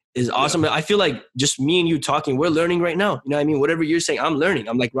saying is awesome. Yeah. I feel like just me and you talking, we're learning right now. You know what I mean? Whatever you're saying, I'm learning.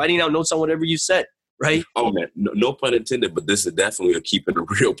 I'm like writing down notes on whatever you said. Right? Oh man, no pun intended, but this is definitely a keeping it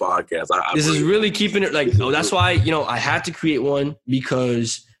real podcast. This is really keeping it that's why, I had to create one,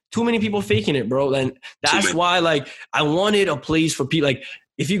 because too many people faking it, bro. And that's why, like, I wanted a place for people. Like,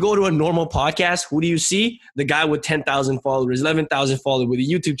 if you go to a normal podcast, who do you see? The guy with 10,000 followers, 11,000 followers with a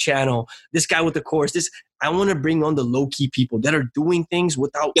YouTube channel, this guy with the course. I want to bring on the low-key people that are doing things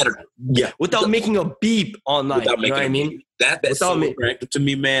without making a beep online. You know what I mean? That's so attractive to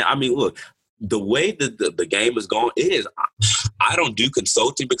me, man. I mean, look, the way that the game is going, I don't do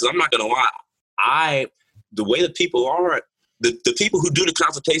consulting because I'm not going to lie. The way that people are, the people who do the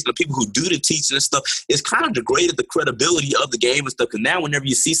consultation, the people who do the teaching and stuff, it's kind of degraded the credibility of the game and stuff. Because now whenever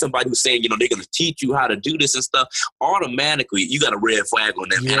you see somebody who's saying, they're going to teach you how to do this and stuff, automatically you got a red flag on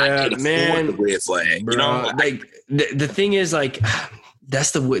them. Yeah, and I can't afford the red flag. Bro, like the thing is, like, that's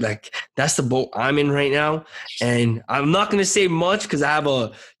the boat I'm in right now. And I'm not going to say much because I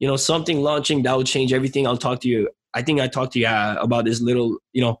have something launching that will change everything. I'll talk to you. I think I talked to you about this a little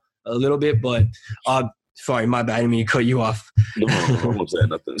bit, but sorry, my bad. I didn't mean to cut you off. No, I won't say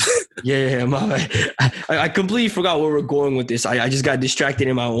nothing. Yeah, my bad. I completely forgot where we're going with this. I just got distracted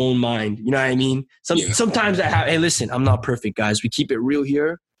in my own mind. You know what I mean? Sometimes hey, listen, I'm not perfect, guys. We keep it real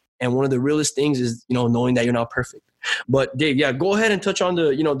here. And one of the realest things is, knowing that you're not perfect. But Dave, go ahead and touch on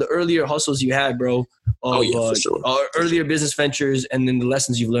the earlier hustles you had, bro. For sure. Earlier business ventures and then the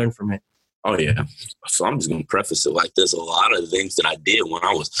lessons you've learned from it. Oh yeah. So I'm just gonna preface it like this. A lot of the things that I did when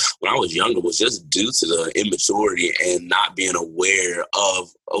I was younger was just due to the immaturity and not being aware of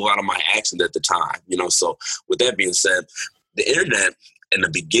a lot of my actions at the time. So with that being said, the internet in the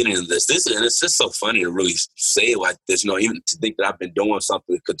beginning of this and it's just so funny to really say it like this, even to think that I've been doing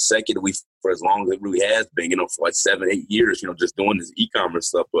something consecutively for as long as it really has been, for like 7-8 years, just doing this e-commerce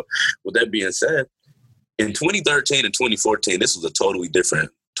stuff. But with that being said, in 2013 and 2014, this was a totally different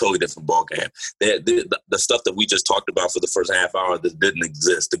ball game. The stuff that we just talked about for the first half hour that didn't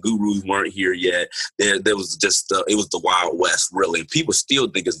exist. The gurus weren't here yet. There was just it was the Wild West, really. And people still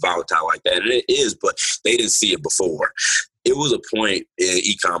think it's volatile like that, and it is, but they didn't see it before. It was a point in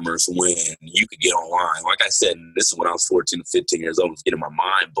e-commerce when you could get online. Like I said, this is when I was 14 to 15 years old. I was getting my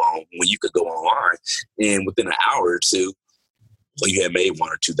mind blown when you could go online, and within an hour or two, you had made $1,000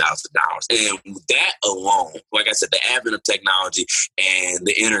 or $2,000. And that alone, like I said, the advent of technology and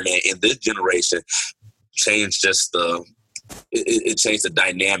the internet in this generation changed it changed the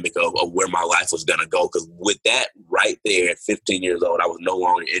dynamic of where my life was going to go. Because with that right there at 15 years old, I was no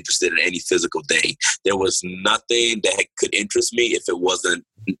longer interested in any physical thing. There was nothing that could interest me if it wasn't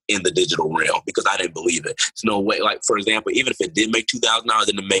in the digital realm, because I didn't believe it. There's no way, like, for example, even if it did make $2,000, it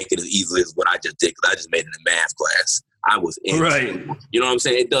didn't make it as easily as what I just did, because I just made it in math class. I was in right. You know what I'm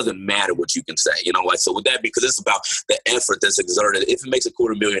saying? It doesn't matter what you can say. So with that, because it's about the effort that's exerted. If it makes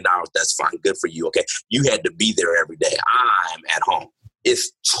 $250,000, that's fine. Good for you. Okay. You had to be there every day. I'm at home.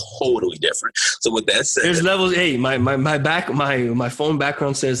 It's totally different. So with that said, there's levels. Hey, my phone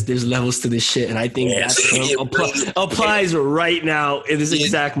background says there's levels to this shit, and I think that applies right now in this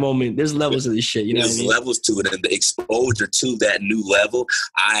exact moment. There's levels to this shit. There's levels to it, and the exposure to that new level,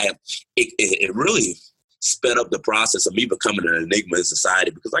 it really sped up the process of me becoming an enigma in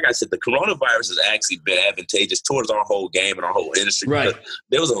society. Because like I said, the coronavirus has actually been advantageous towards our whole game and our whole industry. Right.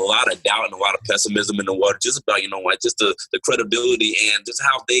 There was a lot of doubt and a lot of pessimism in the water just about, just the credibility and just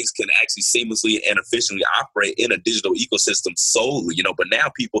how things can actually seamlessly and efficiently operate in a digital ecosystem solely, But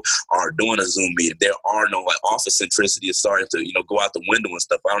now people are doing a Zoom meeting. There are no office centricity is starting to, go out the window and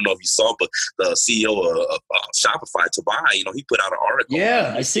stuff. I don't know if you saw, but the CEO of Shopify, Tobias, he put out an article.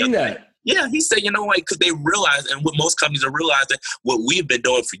 Yeah, I seen that. Yeah, he said, because they realize, and what most companies are realizing, what we've been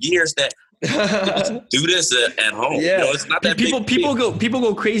doing for years, that do this at home. Yeah, it's not that people big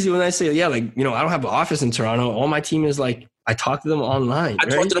go crazy when I say, I don't have an office in Toronto. All my team is like, I talk to them online.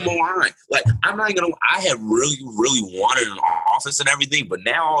 Talk to them online. Like, I'm not gonna. I have really, really wanted an office and everything, but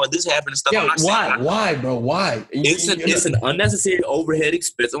now all of this happened and stuff. Yeah, why, bro? Why? It's an unnecessary overhead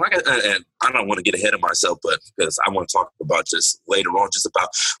expense. And I don't want to get ahead of myself, but because I want to talk about just later on, just about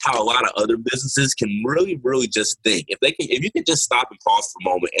how a lot of other businesses can really, really just think. If you can just stop and pause for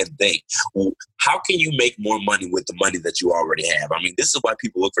a moment and think, well, how can you make more money with the money that you already have? I mean, this is why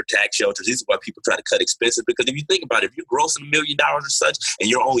people look for tax shelters. This is why people try to cut expenses, because if you think about it, if you're grossing $1 million or such, and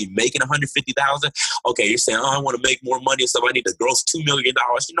you're only making $150,000, okay, you're saying, I want to make more money, so I need to gross $2 million.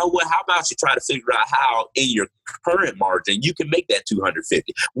 You know what? How about you try to figure out how in your current margin you can make that $250?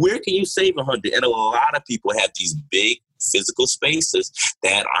 Where can you save $100? And a lot of people have these big physical spaces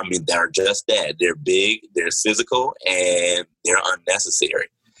that are just that. They're big, they're physical, and they're unnecessary.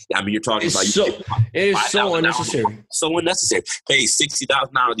 I mean, you're talking about it is so unnecessary. So unnecessary. Pay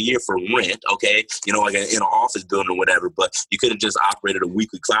 $60,000 a year for rent, okay? You know, like in an office building or whatever. But you could have just operated a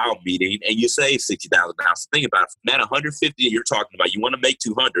weekly cloud meeting and you save $60,000. So think about it. From that 150 you're talking about, you want to make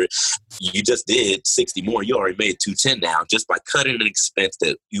 200. You just did 60 more. You already made 210 now just by cutting an expense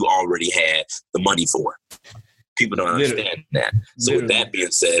that you already had the money for. People don't understand that. So with that being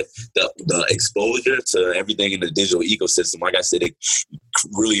said, the exposure to everything in the digital ecosystem, like I said, it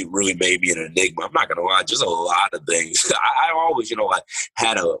really, really made me an enigma. I'm not going to lie, just a lot of things. I always, you know, like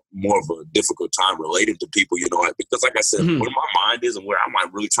had a more of a difficult time relating to people, you know, because like I said, where my mind is and where I'm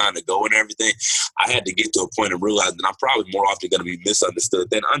like really trying to go and everything, I had to get to a point of realizing that I'm probably more often going to be misunderstood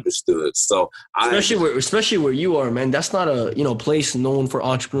than understood. So especially where you are, man, that's not a, you know, place known for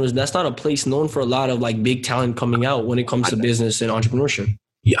entrepreneurs. That's not a place known for a lot of like big talent coming out when it comes to business and entrepreneurship.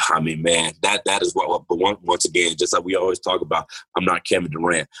 Yeah, I mean, man, that is what. But once again, just like we always talk about, I'm not Kevin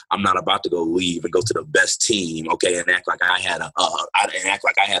Durant. I'm not about to go leave and go to the best team, okay, and act like I had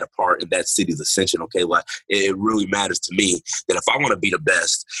a part in that city's ascension, okay. Like it really matters to me that if I want to be the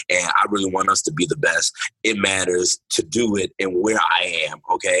best, and I really want us to be the best, it matters to do it and where I am,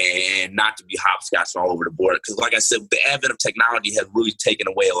 okay, and not to be hopscotching all over the board. Because, like I said, the advent of technology has really taken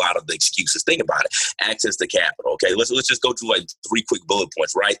away a lot of the excuses. Think about it: access to capital. Okay, let's just go through like 3 quick bullet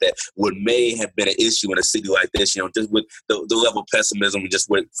points. Right, that what may have been an issue in a city like this, you know, just with the level of pessimism, just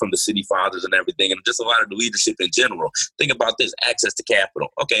with from the city fathers and everything, and just a lot of the leadership in general. Think about this: access to capital.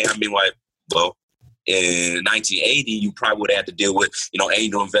 Okay, I mean, like, well, in 1980, you probably would have to deal with, you know,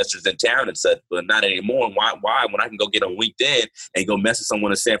 angel investors in town and such, but not anymore. And why? When I can go get on LinkedIn and go message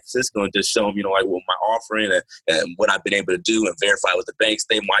someone in San Francisco and just show them, you know, like what my offering and what I've been able to do and verify with the bank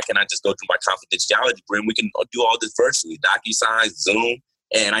statement. Why can't I just go through my confidentiality agreement? We can do all this virtually, DocuSign, Zoom.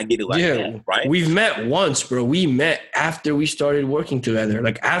 And I get it like that, right? We've met once, bro. We met after we started working together.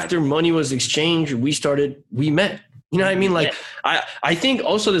 Like after money was exchanged, we met. You know what I mean? Like I think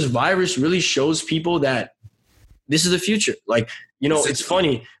also this virus really shows people that this is the future. Like, you know, it's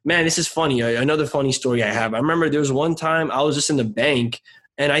funny. Man, this is funny. Another funny story I have. I remember there was one time I was just in the bank,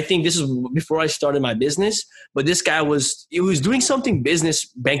 and I think this is before I started my business, but this guy was doing something business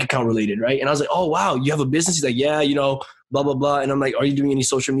bank account related, right? And I was like, oh, wow, you have a business? He's like, yeah, you know, blah, blah, blah. And I'm like, are you doing any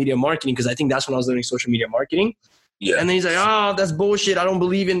social media marketing? Because I think that's when I was learning social media marketing. Yeah. And then he's like, oh, that's bullshit. I don't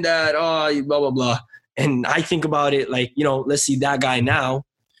believe in that. Oh, blah, blah, blah. And I think about it like, you know, let's see that guy now.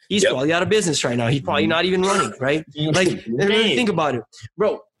 He's probably out of business right now. He's probably not even running, right? Like, really think about it.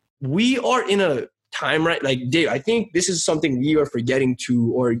 Bro, we are in a time, right? Like, Dave, I think this is something we are forgetting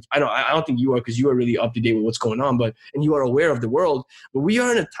to, or I don't think you are, because you are really up to date with what's going on, and you are aware of the world. But we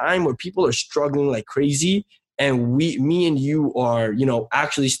are in a time where people are struggling like crazy. And me and you are, you know,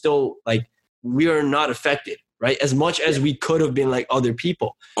 actually still like, we are not affected, right? As much as we could have been like other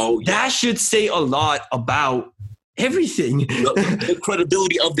people. Oh, yeah. That should say a lot about everything. The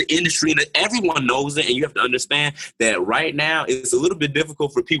credibility of the industry, and everyone knows it. And you have to understand that right now it's a little bit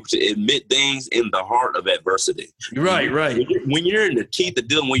difficult for people to admit things in the heart of adversity. Right. When you're in the teeth of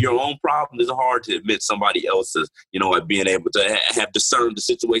dealing with your own problems, it's hard to admit somebody else's, you know, like being able to have discerned the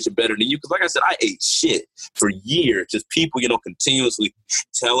situation better than you. Because like I said, I ate shit for years. Just people, you know, continuously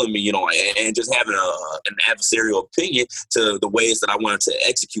telling me, you know, and just having an adversarial opinion to the ways that I wanted to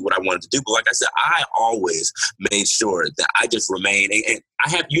execute what I wanted to do. But like I said, I always made sure that I just remain, and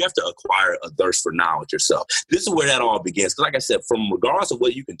you have to acquire a thirst for knowledge yourself. This is where that all begins. Because like I said, from regardless of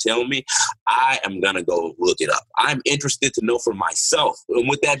what you can tell me, I am going to go look it up. I'm interested to know for myself. And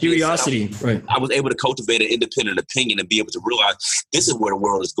with that curiosity, right? I was able to cultivate an independent opinion and be able to realize this is where the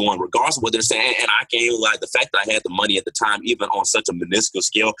world is going, regardless of what they're saying. And I can't even lie, the fact that I had the money at the time, even on such a minuscule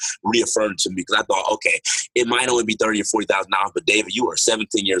scale, reaffirmed to me, because I thought, okay, it might only be $30,000 or $40,000, but David, you are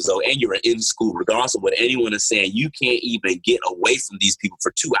 17 years old and you're in school. Regardless of what anyone is saying, you can't even get away from these people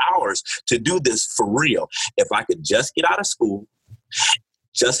for 2 hours to do this for real. If I could just get out of school,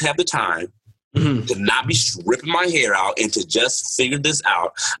 just have the time to not be ripping my hair out and to just figure this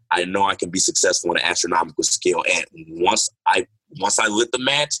out, I know I can be successful on an astronomical scale. And once I lit the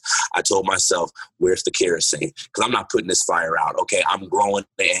match, I told myself, where's the kerosene? Because I'm not putting this fire out. Okay, I'm growing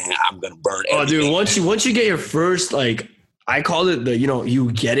and I'm going to burn everything. Oh, dude, once you get your first, like, I call it the, you know,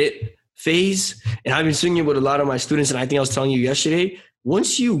 you get it phase. And I've been seeing it with a lot of my students. And I think I was telling you yesterday,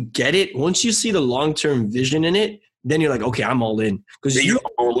 once you get it, once you see the long-term vision in it, then you're like, okay, I'm all in. Because you're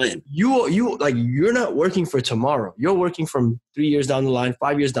all in. You like, you're not working for tomorrow. You're working from 3 years down the line,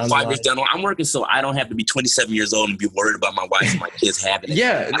 5 years down the line. 5 years down the line. I'm working so I don't have to be 27 years old and be worried about my wife and my kids having it.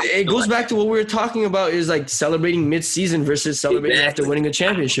 Yeah, it goes back to what we were talking about, is like celebrating mid-season versus celebrating after winning a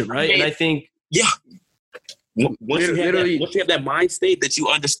championship, right? And I think Once you have that mind state that you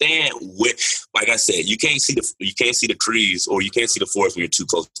understand like I said, you can't see the trees, or you can't see the forest when you're too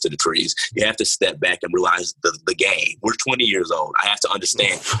close to the trees. You have to step back and realize the game. We're 20 years old. I have to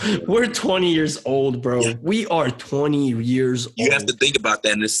understand. We're 20 years old, bro. Yeah. We are 20 years old. You have to think about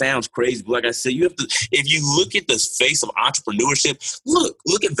that, and it sounds crazy, but like I said, you have to. If you look at the face of entrepreneurship,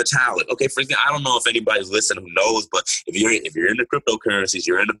 look at Vitalik. Okay, for example, I don't know if anybody's listening who knows, but if you're in the cryptocurrencies,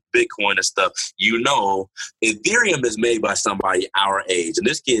 you're in the Bitcoin and stuff, Ethereum is made by somebody our age, and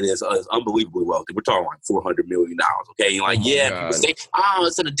this kid is unbelievably wealthy. We're talking like $400 million. Okay, people say,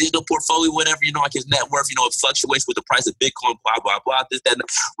 it's in a digital portfolio, whatever. Like his net worth, it fluctuates with the price of Bitcoin, blah blah blah. This, that.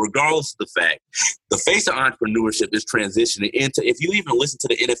 Regardless of the fact, the face of entrepreneurship is transitioning into. If you even listen to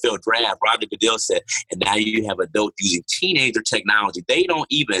the NFL draft, Roger Goodell said, and now you have adults using teenager technology. They don't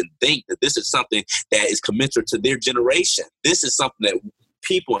even think that this is something that is commensurate to their generation. This is something that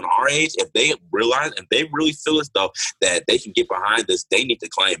people in our age, if they realize and they really feel as though that they can get behind this, they need to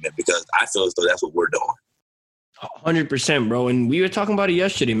claim it, because I feel as though that's what we're doing. 100%, bro. And we were talking about it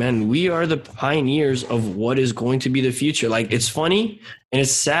yesterday, man. We are the pioneers of what is going to be the future. Like, it's funny and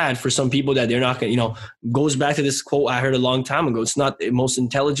it's sad for some people that they're not going to, goes back to this quote I heard a long time ago. It's not the most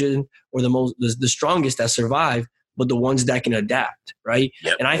intelligent or the strongest that survive, but the ones that can adapt, right?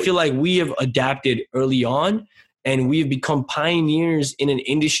 Yep. And I feel like we have adapted early on, and we have become pioneers in an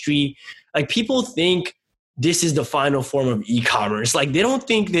industry. Like, people think this is the final form of e-commerce. Like, they don't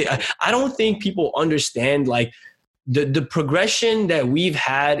think that, I don't think people understand like the progression that we've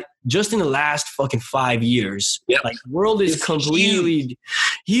had just in the last fucking 5 years. Yep. Like, the world is completely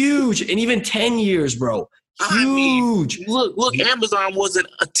huge. And even 10 years, bro. Huge. Look, Amazon wasn't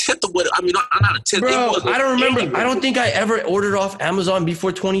a tenth of what, not a tenth. Bro, I don't remember. I don't think I ever ordered off Amazon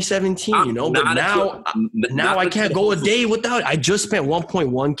before 2017, but now I can't go a day without it. I just spent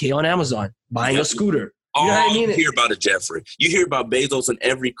 1.1K on Amazon buying a scooter. You know what I mean? You hear about it, Jeffrey. You hear about Bezos in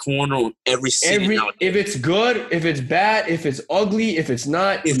every corner, on every city. If it's good, if it's bad, if it's ugly, if it's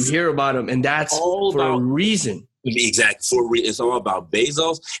not, you hear about him. And that's for a reason. Exactly. It's all about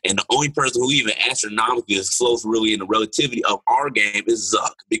Bezos. And the only person who even astronomically is close really in the relativity of our game is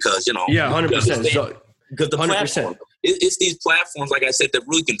Zuck. Because, 100%. Because the 100%. Platform, it's these platforms, like I said, that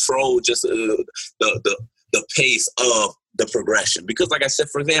really control just the pace of the progression. Because like I said,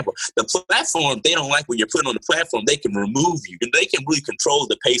 for example, the platform, they don't like when you're putting on the platform, they can remove you, and they can really control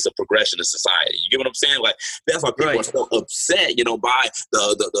the pace of progression in society. You get what I'm saying? Like, that's why people are so upset, by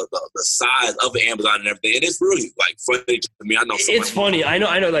the size of Amazon and everything. And it's really like funny to me. I know it's funny. I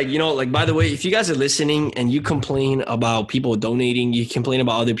know, like, by the way, if you guys are listening and you complain about people donating, you complain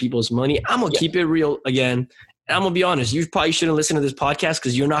about other people's money, I'm going to keep it real again. And I'm going to be honest, you probably shouldn't listen to this podcast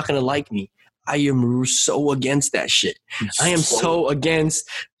because you're not going to like me. I am so against that shit. I am so against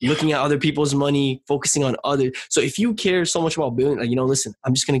looking at other people's money, focusing on others. So if you care so much about building, listen,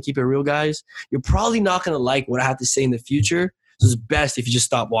 I'm just going to keep it real, guys. You're probably not going to like what I have to say in the future. So it's best if you just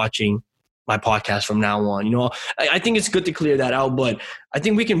stop watching my podcast from now on. I think it's good to clear that out, but I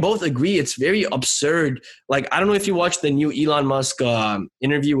think we can both agree it's very absurd. Like, I don't know if you watched the new Elon Musk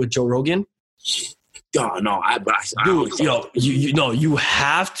interview with Joe Rogan. No, dude, you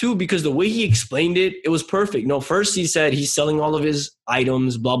have to, because the way he explained it, it was perfect. First he said he's selling all of his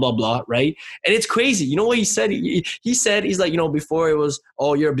items, blah, blah, blah, right? And it's crazy. You know what he said? He said, he's like, before it was,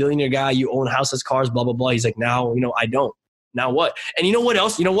 oh, you're a billionaire guy, you own houses, cars, blah, blah, blah. He's like, now, I don't. Now what? And you know what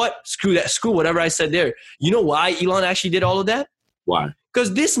else? You know what? Screw that. Screw whatever I said there. You know why Elon actually did all of that? Why?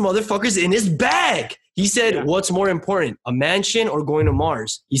 Because this motherfucker's in his bag. He said, what's more important, a mansion or going to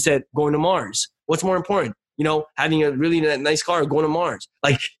Mars? He said, going to Mars. What's more important? Having a really nice car or going to Mars.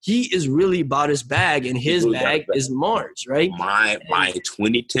 Like, he is really about his bag, and his bag is Mars, right? My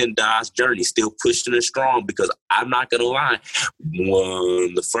 2010 Dodge journey still pushing it strong, because I'm not going to lie.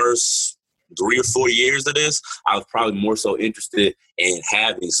 When the first 3 or 4 years of this, I was probably more so interested in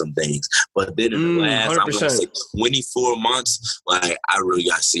having some things. But then in the last, 100%. I'm going to say 24 months, like, I really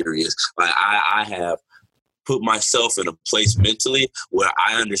got serious. Like, I have put myself in a place mentally where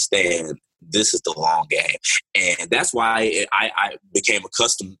I understand this is the long game. And that's why I became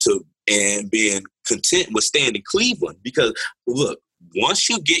accustomed to and being content with staying in Cleveland. Because, look, once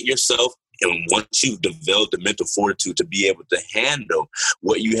you get yourself and once you've developed the mental fortitude to be able to handle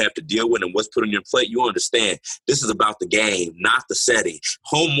what you have to deal with and what's put on your plate, you understand this is about the game, not the setting.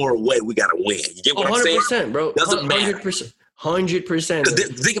 Home or away, we got to win. You get what I'm saying? 100%, bro. Doesn't matter. 100%.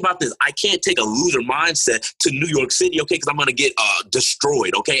 Because think about this. I can't take a loser mindset to New York City, okay, because I'm going to get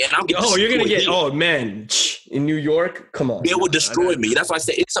destroyed, okay? And I'll get you're going to get, here. Man, in New York, come on. They will destroy me. That's why I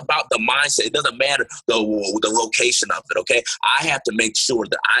say it's about the mindset. It doesn't matter the location of it, okay? I have to make sure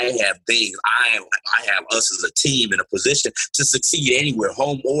that I have things. I have us as a team in a position to succeed anywhere,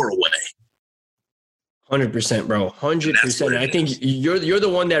 home or away. 100%, bro. 100%. I think you're the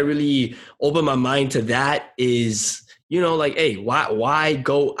one that really opened my mind to that is, like, hey, why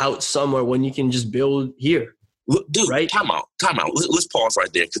go out somewhere when you can just build here? Look, dude, right? Time out. Let's pause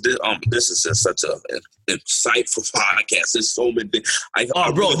right there because this is just such an insightful podcast. There's so many things.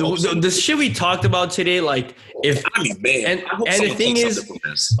 Bro, the shit we talked about today, like, if I mean, man, and the thing is,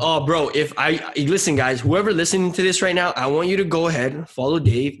 bro, listen, guys, whoever listening to this right now, I want you to go ahead and follow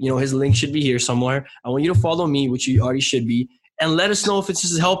Dave. His link should be here somewhere. I want you to follow me, which you already should be, and let us know if this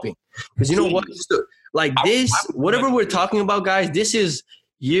is helping. Because you know what, like this, whatever we're talking about, guys, this is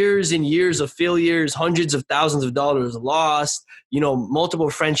years and years of failures, hundreds of thousands of dollars lost, multiple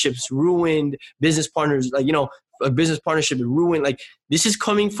friendships ruined, business partners, like, a business partnership ruined. Like, this is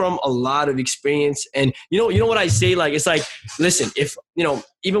coming from a lot of experience. And you know what I say? Like, it's like, listen, if,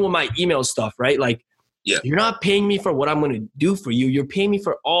 even with my email stuff, right? Like, you're not paying me for what I'm going to do for you. You're paying me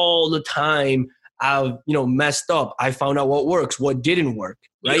for all the time I've, messed up. I found out what works, what didn't work,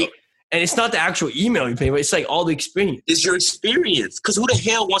 right? Yeah. And it's not the actual email you pay, but it's like all the experience. It's your experience. Because who the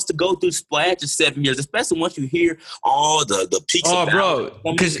hell wants to go through Splash in 7 years, especially once you hear all the peaks and valleys.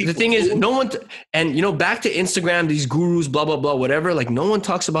 Bro. Because the thing is, no one, back to Instagram, these gurus, blah, blah, blah, whatever. Like, no one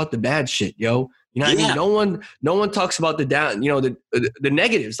talks about the bad shit, yo. You know what I mean? No one talks about the down, the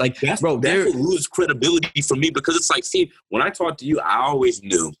negatives. Like, that's what loses credibility for me because it's like, see, when I talk to you, I always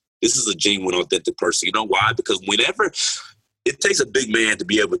knew this is a genuine, authentic person. You know why? Because whenever it takes a big man to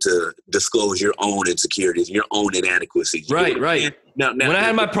be able to disclose your own insecurities, your own inadequacies. Right. Now, when I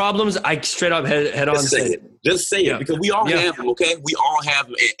had my problems, I straight up head on said it. Just say it because we all have them, okay? We all have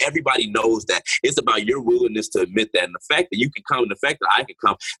them, and everybody knows that. It's about your willingness to admit that. And the fact that you can come and the fact that I can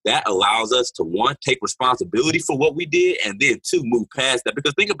come, that allows us to, one, take responsibility for what we did, and then, two, move past that.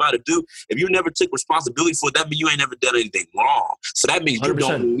 Because think about it, dude. If you never took responsibility for it, that means you ain't never done anything wrong. So that means 100%. You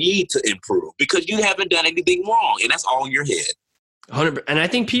don't need to improve because you haven't done anything wrong, and that's all in your head. 100%. And I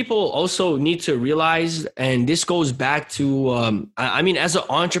think people also need to realize, and this goes back to, as an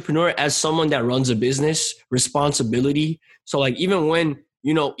entrepreneur, as someone that runs a business, responsibility. So like, even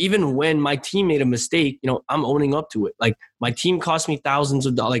when my team made a mistake, I'm owning up to it. Like, my team cost me thousands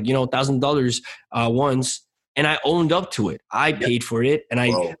of dollars, $1,000 once. And I owned up to it. I paid for it, and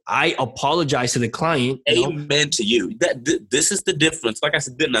I apologized to the client. Amen to you. This is the difference. Like I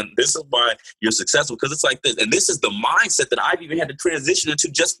said, this is why you're successful, because it's like this. And this is the mindset that I've even had to transition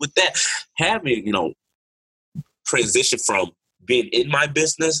into just with that. Having, transition from being in my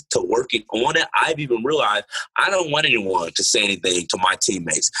business to working on it, I've even realized I don't want anyone to say anything to my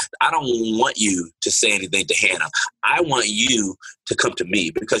teammates. I don't want you to say anything to Hannah. I want you to come to me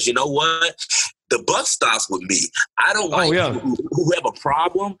because you know what? The buck stops with me. I don't want people who have a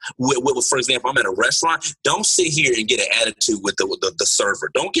problem with, for example, I'm at a restaurant. Don't sit here and get an attitude with the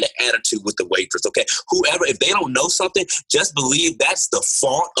server. Don't get an attitude with the waitress, okay? Whoever, if they don't know something, just believe that's the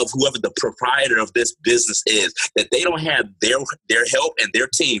fault of whoever the proprietor of this business is, that they don't have their help and their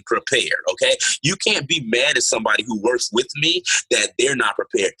team prepared, okay? You can't be mad at somebody who works with me that they're not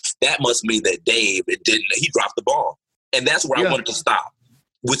prepared. That must mean that Dave, he dropped the ball. And that's where I wanted to stop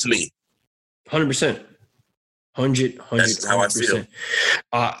with me. 100%. 100%. That's how I feel.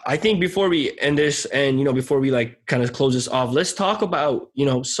 I think before we end this and, before we like kind of close this off, let's talk about,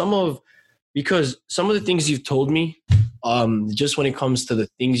 because some of the things you've told me, just when it comes to the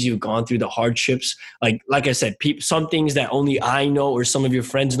things you've gone through, the hardships, like I said, some things that only I know or some of your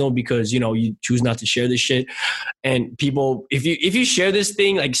friends know because, you choose not to share this shit. And people, if you share this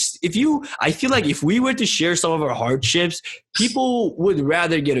thing, I feel like if we were to share some of our hardships, people would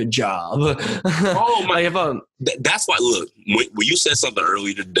rather get a job. Oh my! That's why. Look, when you said something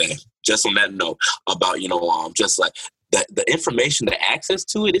earlier today, just on that note about just like. The information, the access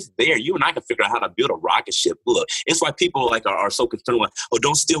to it is there. You and I can figure out how to build a rocket ship. Look, it's why people are so concerned with,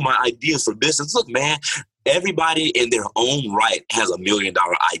 don't steal my ideas for business. Look, man, everybody in their own right has $1 million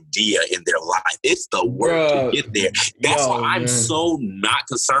idea in their life. It's the work to get there. That's why I'm so not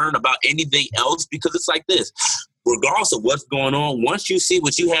concerned about anything else because it's like this. regardless of what's going on, once you see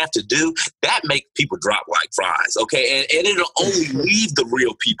what you have to do, that makes people drop like fries, okay? And it'll only leave the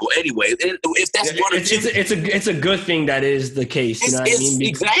real people anyway. If that's one or two, it's a good thing that is the case. You know what I mean?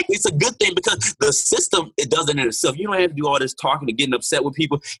 Exactly, it's a good thing because the system, it does it in itself. You don't have to do all this talking and getting upset with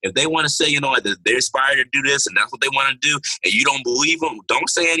people. If they want to say, that they're inspired to do this and that's what they want to do, and you don't believe them, don't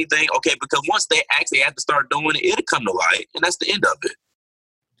say anything, okay? Because once they actually have to start doing it, it'll come to light, and that's the end of it.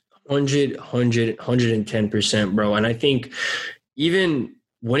 110%, bro. And I think even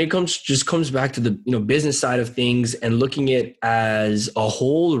when it comes back to the business side of things and looking at it as a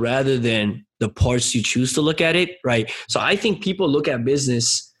whole rather than the parts you choose to look at it, right? So I think people look at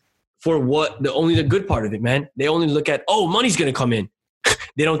business for only the good part of it, man. They only look at, money's going to come in.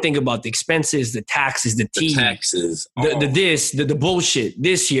 They don't think about the expenses, the taxes, the taxes, the bullshit.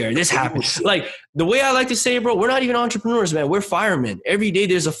 This year, this happened. Like the way I like to say, bro, we're not even entrepreneurs, man. We're firemen. Every day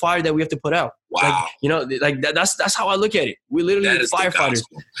there's a fire that we have to put out. Wow. That's how I look at it. We're literally firefighters.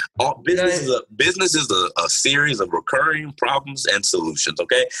 Business is a series of recurring problems and solutions.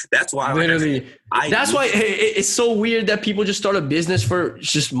 Okay, that's why. Literally, that's why it's so weird that people just start a business for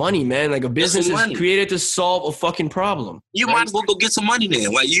just money, man. Like a business is created to solve a fucking problem. You might as well go get some money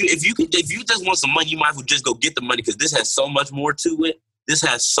then. Like if you just want some money, you might as well just go get the money because this has so much more to it. This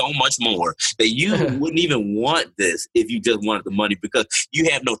has so much more that you wouldn't even want this if you just wanted the money because you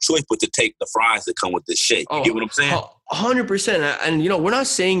have no choice but to take the fries that come with this shake. You get what I'm saying? 100%. And, we're not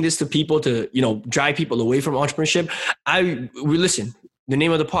saying this to people to, drive people away from entrepreneurship. Listen, the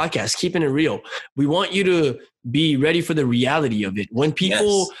name of the podcast, Keeping It Real. We want you to be ready for the reality of it. When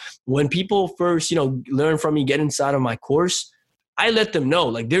people first, learn from me, get inside of my course, I let them know,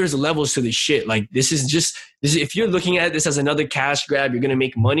 like, there's levels to this shit. Like, this is if you're looking at this as another cash grab, you're going to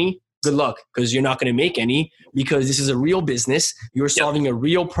make money, good luck, because you're not going to make any, because this is a real business. You're solving a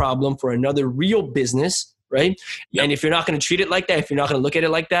real problem for another real business, right? Yep. And if you're not going to treat it like that, if you're not going to look at it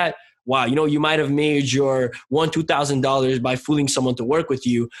like that, wow, you might have made your $2,000 by fooling someone to work with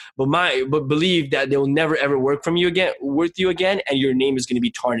you, but believe that they'll never ever work with you again, and your name is going to be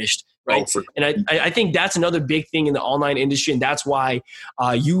tarnished. Right. And I think that's another big thing in the online industry. And that's why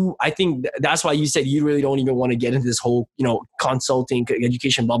that's why you said you really don't even want to get into this whole, consulting,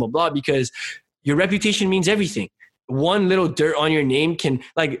 education, blah, blah, blah, because your reputation means everything. One little dirt on your name can,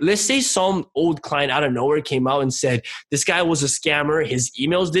 like, let's say some old client out of nowhere came out and said, this guy was a scammer. His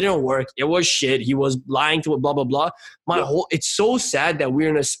emails didn't work. It was shit. He was lying to it, blah, blah, blah. It's so sad that we're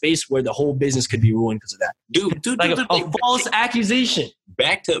in a space where the whole business could be ruined because of that. Dude, a false accusation.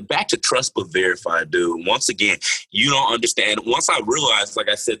 Back to trust but verify, dude. Once again, you don't understand. Once I realized, like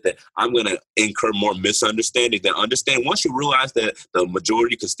I said, that I'm going to incur more misunderstanding than understand. Once you realize that the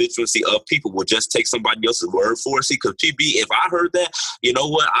majority constituency of people will just take somebody else's word for it. See, because TB, if I heard that, you know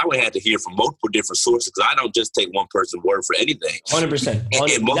what? I would have to hear from multiple different sources because I don't just take one person's word for anything.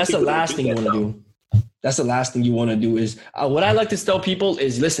 100%. That's the last thing you want to do. That's the last thing you want to do is what I like to tell people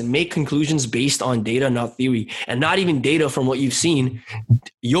is, listen, make conclusions based on data, not theory, and not even data from what you've seen,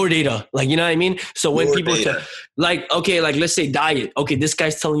 your data. Like, you know what I mean? So when people let's say diet. Okay, this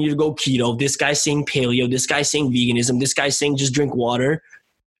guy's telling you to go keto. This guy's saying paleo. This guy's saying veganism. This guy's saying just drink water.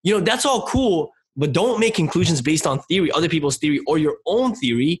 That's all cool, but don't make conclusions based on theory, other people's theory, or your own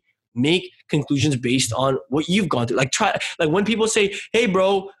theory. Make conclusions based on what you've gone through. Like when people say, hey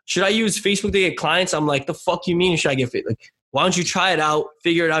bro, should I use Facebook to get clients? I'm like, the fuck you mean should I get fit? Like, why don't you try it out,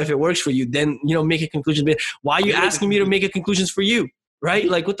 figure it out if it works for you, then, make a conclusion. Why are you asking me to make a conclusions for you? Right?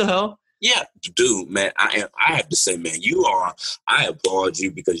 Like, what the hell? Yeah, dude, man, I have to say, man, I applaud you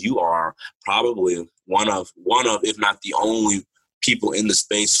because you are probably one of, if not the only people in the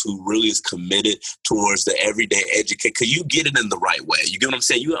space who really is committed towards the everyday education. Because you get it in the right way. You get what I'm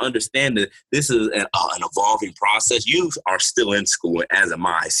saying? You understand that this is an evolving process. You are still in school, as am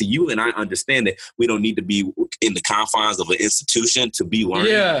I. See, you and I understand that we don't need to be in the confines of an institution to be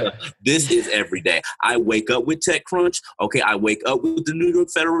learning. Yeah. This is every day. I wake up with TechCrunch. Okay, I wake up with the New York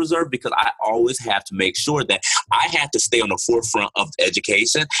Federal Reserve because I always have to make sure that I have to stay on the forefront of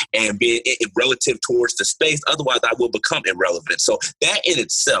education and being relative towards the space. Otherwise, I will become irrelevant. So that in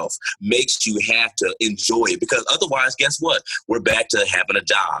itself makes you have to enjoy it because otherwise, guess what? We're back to having a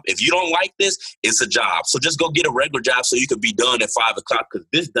job. If you don't like this, it's a job. So just go get a regular job so you can be done at 5 o'clock because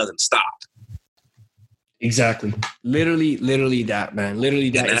this doesn't stop. Exactly. Literally that, man.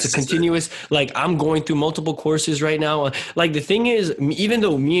 Literally that. It's a continuous, like, I'm going through multiple courses right now. Like, the thing is, even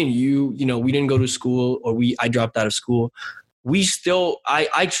though me and you, we didn't go to school or I dropped out of school, we still,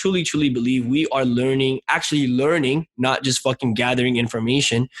 I truly believe we are actually learning, not just fucking gathering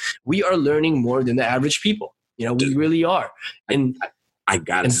information. We are learning more than the average people. We really are. And I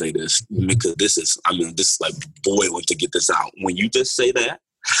gotta say this because this is like boiling to get this out. When you just say that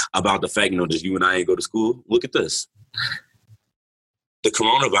about the fact, that you and I ain't go to school, look at this. The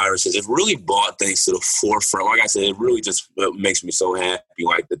coronavirus it really brought things to the forefront. Like I said, it really just makes me so happy.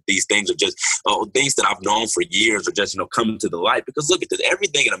 Like that these things are just things that I've known for years are just coming to the light. Because look at this,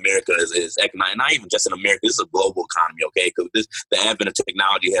 everything in America is economic, and not even just in America. This is a global economy, okay? Because the advent of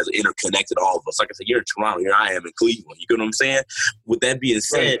technology has interconnected all of us. Like I said, you're in Toronto, here I am in Cleveland. You get what I'm saying? With that being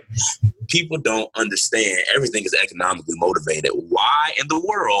said, people don't understand everything is economically motivated. Why in the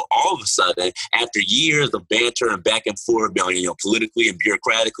world, all of a sudden, after years of banter and back and forth, politically and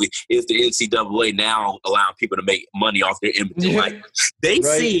bureaucratically, is the NCAA now allowing people to make money off their image? Like, they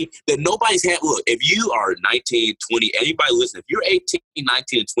see that nobody's had, look, if you are 19, 20, anybody listen, if you're 18,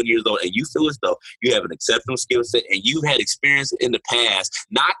 19, and 20 years old and you feel as though you have an exceptional skill set and you've had experience in the past,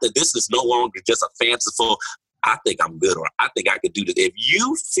 not that this is no longer just a fanciful, I think I'm good or I think I could do this. If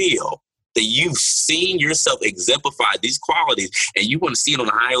you feel that you've seen yourself exemplify these qualities and you want to see it on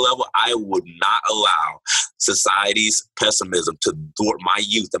a higher level, I would not allow society's pessimism to thwart my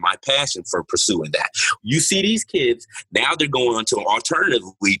youth and my passion for pursuing that. You see these kids, now they're going into an alternative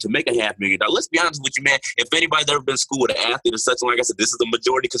league to make $500,000. Let's be honest with you, man. If anybody's ever been in school with an athlete or such, like I said, this is the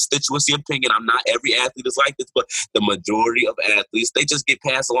majority constituency opinion. I'm not every athlete is like this, but the majority of athletes, they just get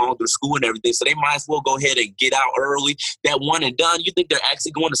passed along through school and everything. So they might as well go ahead and get out early. That one and done. You think they're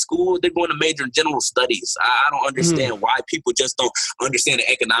actually going to school? They're going to major in general studies. I don't understand why people just don't understand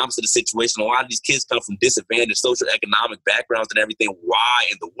the economics of the situation. A lot of these kids come from disadvantaged social economic backgrounds and everything. Why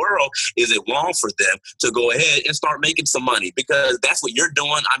in the world is it wrong for them to go ahead and start making some money? Because that's what you're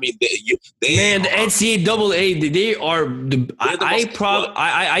doing. I mean, the NCAA, they are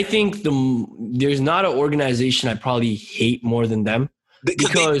I think there's not an organization I probably hate more than them.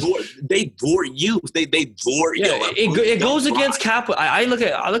 Because they thwart you. They thwart you. It goes against capital. I look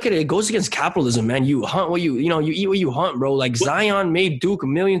at it. It goes against capitalism, man. You hunt what you eat what you hunt, bro. Like Zion made Duke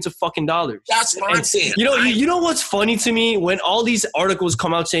millions of fucking dollars. That's what I'm saying. You know what's funny to me when all these articles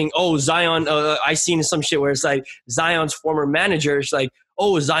come out saying, "Oh, Zion." I seen some shit where it's like Zion's former manager. It's like,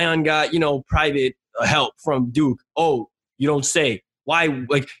 "Oh, Zion got private help from Duke." Oh, you don't say. Why?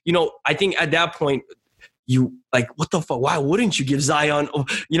 Like I think at that point. You what the fuck? Why wouldn't you give Zion,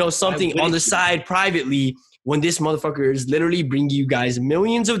 something on the side privately when this motherfucker is literally bringing you guys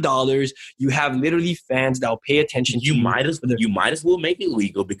millions of dollars? You have literally fans that will pay attention to you. You might as well make it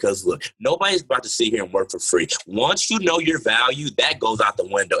legal because look, nobody's about to sit here and work for free. Once you know your value, that goes out the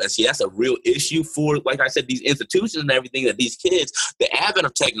window. And see, that's a real issue for, like I said, these institutions and everything that these kids, the advent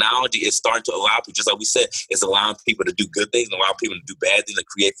of technology is starting to allow people, just like we said, it's allowing people to do good things and allow people to do bad things and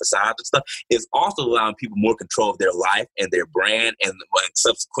create facades and stuff. It's also allowing people more control of their life and their brand and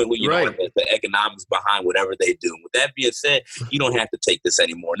subsequently, the economics behind whatever they do. With that being said, you don't have to take this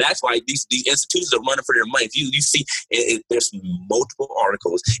anymore. And that's why these institutions are running for their money. You see, there's multiple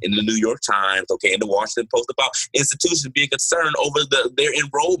articles in the New York Times, in the Washington Post about institutions being concerned over their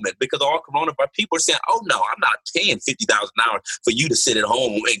enrollment because all coronavirus people are saying, "Oh no, I'm not paying $50,000 for you to sit at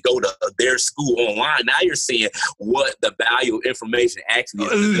home and go to their school online." Now you're seeing what the value of information actually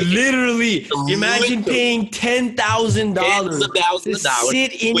is. Literally, imagine paying $10,000 to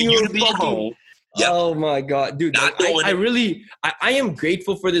sit in your fucking home. Yep. Oh my God, dude! I am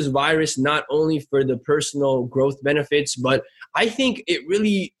grateful for this virus, not only for the personal growth benefits, but I think it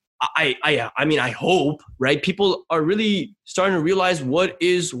really. I hope people are really starting to realize what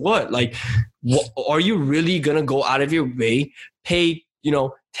is what. Like, are you really gonna go out of your way, pay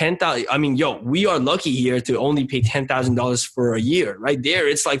 $10,000? I mean, we are lucky here to only pay $10,000 for a year. Right there,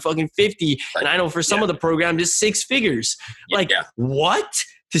 it's like fucking 50, and I know for some of the programs it's 6 figures. What?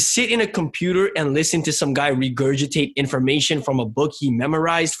 To sit in a computer and listen to some guy regurgitate information from a book he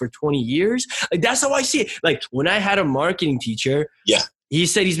memorized for 20 years? Like, that's how I see it. Like, when I had a marketing teacher, he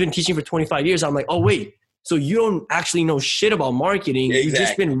said he's been teaching for 25 years. I'm like, oh, wait. So you don't actually know shit about marketing. Exactly. You've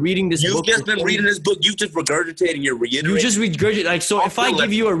just been reading this book. You've just been reading this book. You just regurgitating. You're reiterating. You just regurgitate. Like, so if I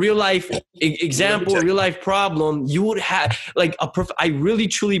give you a real life example, a real life problem, you would have I really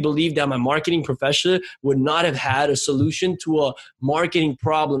truly believe that my marketing professor would not have had a solution to a marketing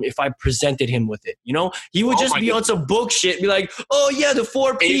problem if I presented him with it. He would just be on some book shit, be like, oh yeah, the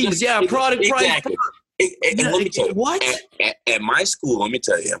 4 P's, product, price. And let me tell you, what? At my school, let me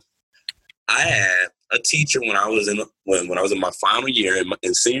tell you, I had a teacher when I was in my final year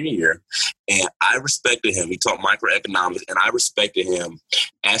in senior year, and I respected him. He taught microeconomics, and I respected him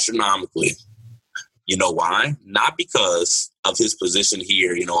astronomically. You know why? Not because of his position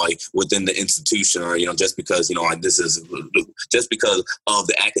here, like within the institution, or, just because, like this is just because of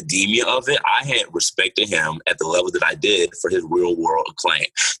the academia of it, I had respected him at the level that I did for his real world acclaim.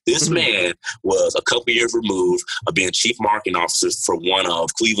 This man was a couple years removed of being chief marketing officer for one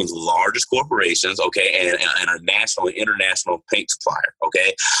of Cleveland's largest corporations, okay, and a national and international paint supplier,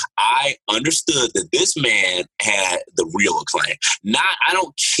 okay. I understood that this man had the real acclaim. I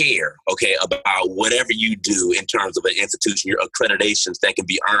don't care, okay, about whatever you do in terms of an institution, your accreditations that can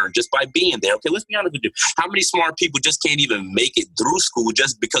be earned just by being there. Okay, let's be honest with you. How many smart people just can't even make it through school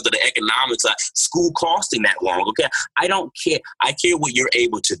just because of the economics of school costing that long? Okay, I don't care. I care what you're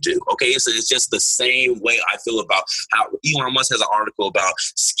able to do. Okay, it's just the same way I feel about how Elon Musk has an article about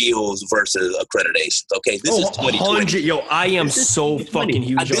skills versus accreditations. Okay, this is 2020. Yo, I am so fucking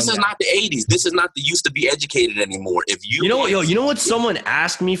huge. This is not the 80s. This is not the used to be educated anymore. If you know what someone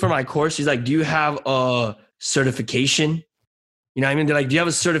asked me for my course? He's like, do you have a certification? You know what I mean? They're like, do you have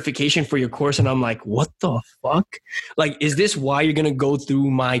a certification for your course? And I'm like, what the fuck? Like, is this why you're going to go through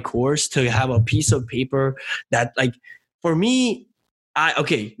my course, to have a piece of paper that, like, for me,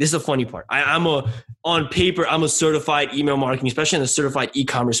 this is the funny part. On paper, I'm a certified email marketing, especially a certified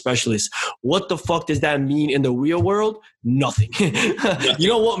e-commerce specialist. What the fuck does that mean in the real world? Nothing. You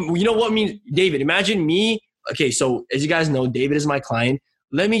know what means, David, imagine me. Okay. So as you guys know, David is my client.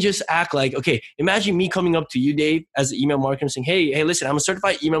 Let me just act like, okay, imagine me coming up to you, Dave, as an email marketer saying, hey, listen, I'm a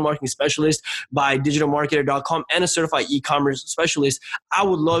certified email marketing specialist by digitalmarketer.com and a certified e-commerce specialist. I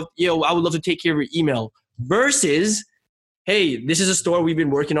would love to take care of your email. Versus, hey, this is a store we've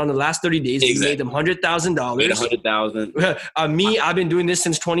been working on the last 30 days. Exactly. We made them $100,000. Made $100,000. I've been doing this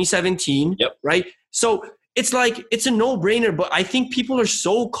since 2017. Yep. Right? So it's like, it's a no-brainer, but I think people are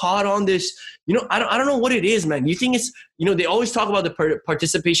so caught on this. I don't know what it is, man. You think it's, they always talk about the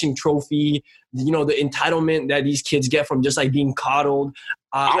participation trophy, the entitlement that these kids get from just like being coddled.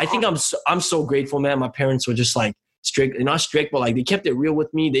 I think I'm so grateful, man. My parents were just like strict, not strict, but like they kept it real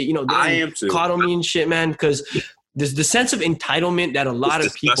with me. They, I am too. Coddle me and shit, man. Because there's the sense of entitlement that a lot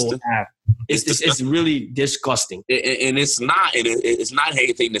of people have. It's really disgusting. And it's not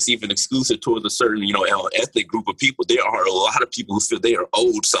anything that's even exclusive towards a certain, ethnic group of people. There are a lot of people who feel they are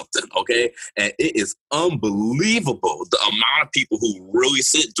owed something, okay? And it is unbelievable the amount of people who really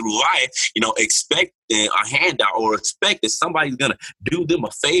sit through life, expecting a handout or expect that somebody's going to do them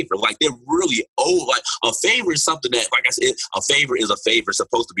a favor. Like they're really owed. Like a favor is something that, like I said, a favor is a favor. It's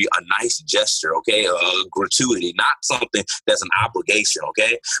supposed to be a nice gesture, okay? A gratuity, not something that's an obligation,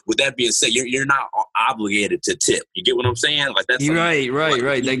 okay? With that being said, you're not obligated to tip. You get what I'm saying? Like that's right.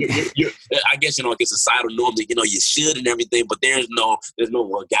 I guess like it's societal norm that you should and everything, but there's no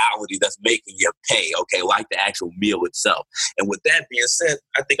legality that's making you pay. Okay, like the actual meal itself. And with that being said,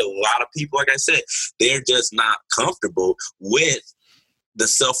 I think a lot of people, like I said, they're just not comfortable with the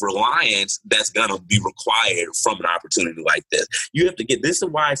self-reliance that's going to be required from an opportunity like this. You have to this is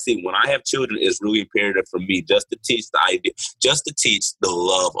why I see when I have children, it's really imperative for me just to teach the idea, just to teach the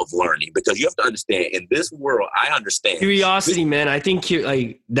love of learning, because you have to understand in this world, I understand curiosity, man. I think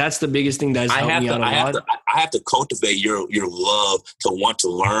that's the biggest thing that's helped me out a lot. I have to cultivate your love to want to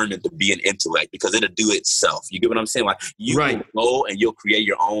learn and to be an intellect, because it'll do itself. You get what I'm saying? Like you will go and you'll create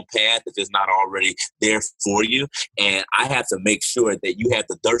your own path if it's not already there for you. And I have to make sure that you have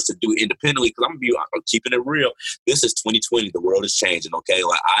the thirst to do it independently, because I'm keeping it real. This is 2020. The world is changing. Okay,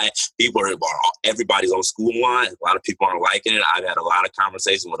 like everybody's on school line. A lot of people aren't liking it. I've had a lot of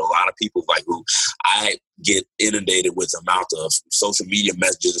conversations with a lot of people like who I get inundated with the amount of social media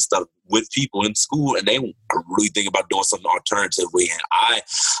messages and stuff with people in school, and they are really thinking about doing something alternatively. And I'm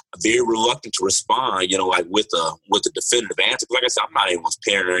very reluctant to respond, like with a definitive answer. Like I said, I'm not anyone's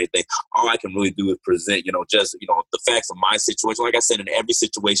parent or anything. All I can really do is present, just the facts of my situation. Like I said, in every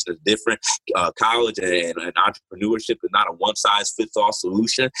situation is different. College and entrepreneurship is not a one-size-fits-all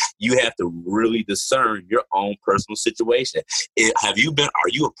solution. You have to really discern your own personal situation. Are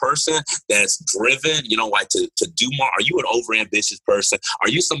you a person that's driven, like to do more? Are you an overambitious person? Are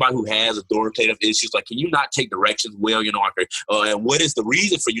you somebody who has authoritative issues? Like, can you not take directions well? And what is the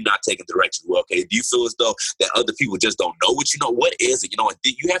reason for you not taking directions well? Okay, do you feel as though that other people just don't know what you know? What is it?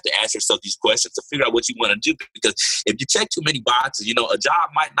 You have to ask yourself these questions to figure out what you want to do. Because if you check too many boxes, a job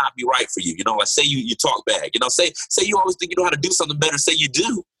might not be right for you. Like say you talk bad. Say you always think you know how to do something better. Say you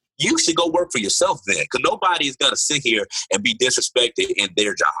do. You should go work for yourself then, because nobody is going to sit here and be disrespected in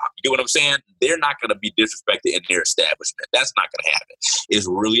their job. You get what I'm saying? They're not going to be disrespected in their establishment. That's not going to happen. It's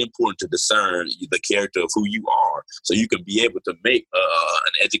really important to discern the character of who you are so you can be able to make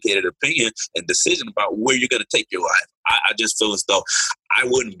an educated opinion and decision about where you're going to take your life. I just feel as though I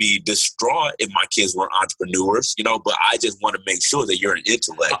wouldn't be distraught if my kids weren't entrepreneurs, but I just want to make sure that you're an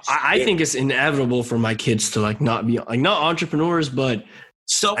intellect. I think it's inevitable for my kids to not be not entrepreneurs, but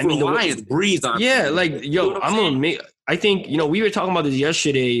self-reliance breeds on. Yeah, I think, we were talking about this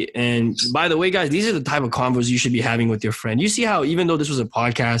yesterday, and by the way, guys, these are the type of convos you should be having with your friend. You see how even though this was a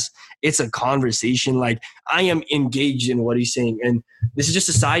podcast, it's a conversation. Like, I am engaged in what he's saying. And this is just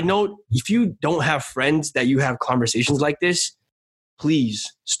a side note. If you don't have friends that you have conversations like this,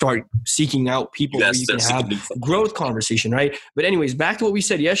 please start seeking out people where you can have growth conversation, right? But anyways, back to what we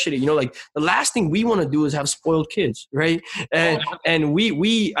said yesterday, the last thing we want to do is have spoiled kids, right? And I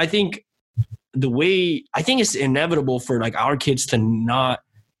think it's inevitable for our kids to not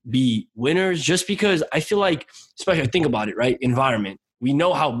be winners, just because I feel like, especially think about it, right? Environment. We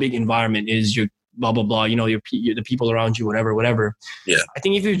know how big environment is, your blah, blah, blah, the people around you, whatever. Yeah. I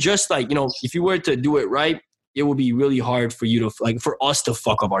think if you just if you were to do it right, it will be really hard for you to for us to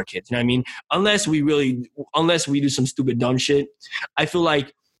fuck up our kids. You know what I mean? Unless we do some stupid dumb shit. I feel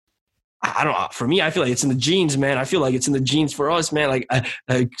like, I don't know. For me, I feel like it's in the genes, man. I feel like it's in the genes for us, man.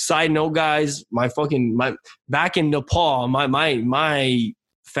 Side note, guys, back in Nepal, my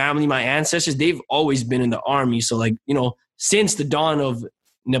family, my ancestors, they've always been in the army. So since the dawn of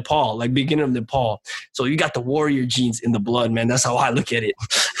Nepal, beginning of Nepal. So you got the warrior genes in the blood, man. That's how I look at it.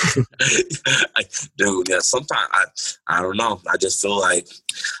 Dude, yeah, sometimes I don't know. I just feel like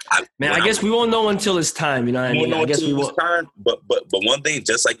I guess we won't know until it's time, you know what I mean? I guess we won't. But one thing,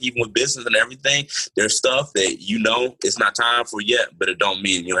 just like even with business and everything, there's stuff that it's not time for yet, but it don't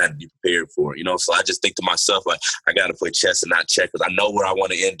mean you don't have to be prepared for it, So I just think to myself, I got to play chess and not checkers. I know where I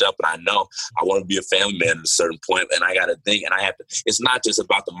want to end up, and I know I want to be a family man at a certain point, and I got to think, and I have to. It's not just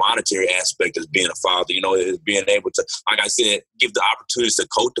about the monetary aspect as being a father, it's being able to, like I said, give the opportunities to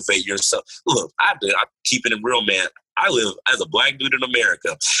cultivate yourself. Look, I'm keeping it real, man. I live as a Black dude in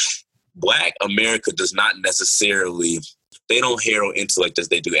America. Black America does not necessarily, they don't herald intellect as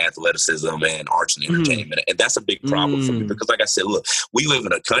they do athleticism and arts and entertainment. And that's a big problem for me because, like I said, look, we live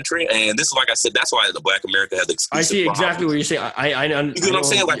in a country, and this is, like I said, that's why the Black America has exclusive I see exactly what you're saying. I know. You know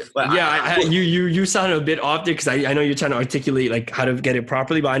what I'm saying? You sound a bit off there because I know you're trying to articulate how to get it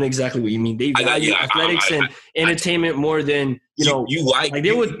properly, but I know exactly what you mean. They value athletics and entertainment more than,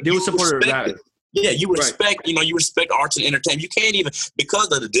 they would support it. Yeah, you respect, you respect arts and entertainment. You can't even, because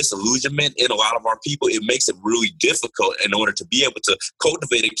of the disillusionment in a lot of our people, it makes it really difficult in order to be able to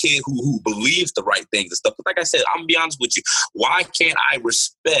cultivate a kid who believes the right things and stuff. But like I said, I'm gonna be honest with you. Why can't I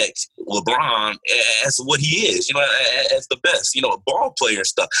respect LeBron as what he is, as the best, a ball player and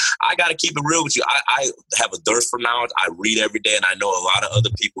stuff? I got to keep it real with you. I have a thirst for knowledge. I read every day, and I know a lot of other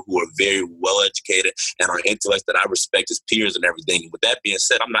people who are very well educated and are intellects that I respect as peers and everything. With that being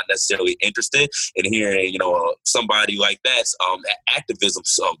said, I'm not necessarily interested in hearing, somebody like that's activism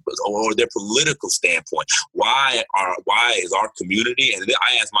or their political standpoint. Why is our community? And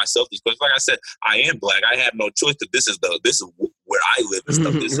I ask myself these questions. Like I said, I am Black. I have no choice. That this is where I live and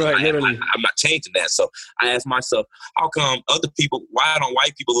stuff. I'm not changing that. So I ask myself, how come why don't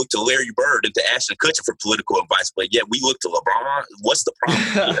white people look to Larry Bird and to Ashton Kutcher for political advice, but yet we look to LeBron? What's the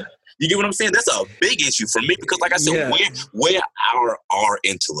problem? You get what I'm saying? That's a big issue for me because, like I said, where are our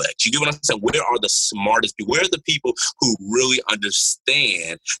intellects? You get what I'm saying? Where are the smartest people? Where are the people who really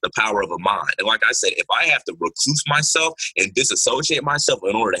understand the power of a mind? And like I said, if I have to recluse myself and disassociate myself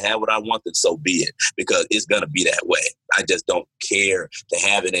in order to have what I want, then so be it, because it's going to be that way. I just don't care to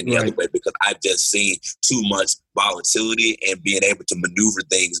have it any other way because I've just seen too much volatility and being able to maneuver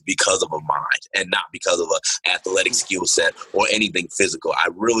things because of a mind and not because of an athletic skill set or anything physical. I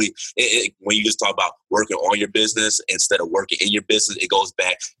really, when you just talk about working on your business instead of working in your business, it goes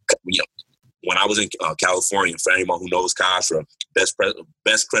back, when I was in California, for anyone who knows Contra, best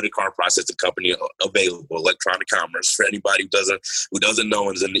credit card processing company available, electronic commerce. For anybody who doesn't know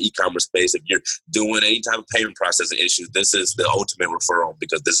and is in the e-commerce space, if you're doing any type of payment processing issues, this is the ultimate referral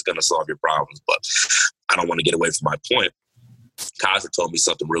because this is going to solve your problems. But I don't want to get away from my point. Contra told me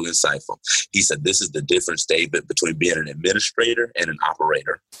something really insightful. He said, this is the difference, David, between being an administrator and an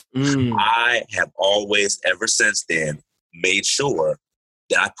operator. I have always, ever since then, made sure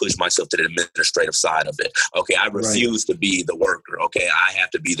that I push myself to the administrative side of it. Okay, I refuse to be the worker. Okay, I have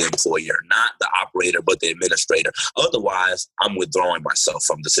to be the employer, not the operator, but the administrator. Otherwise, I'm withdrawing myself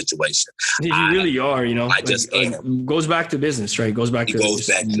from the situation. You really are, I just am. Goes back to business, right? Goes back to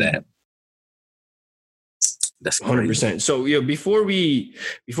that. That's 100%. So, before we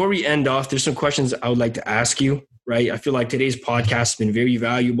end off, there's some questions I would like to ask you. Right. I feel like today's podcast has been very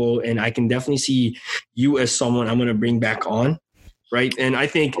valuable, and I can definitely see you as someone I'm going to bring back on. right? And I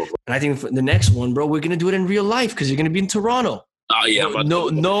think for the next one, bro, we're going to do it in real life because you're going to be in Toronto. Oh, yeah.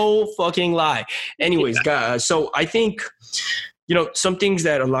 No fucking lie. Anyways, guys, so I think, some things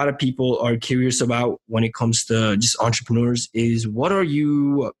that a lot of people are curious about when it comes to just entrepreneurs is what are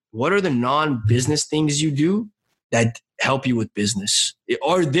the non-business things you do that help you with business?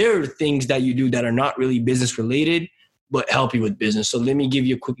 Are there things that you do that are not really business related, but help you with business? So let me give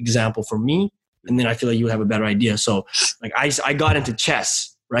you a quick example for me, and then I feel like you have a better idea. So like I got into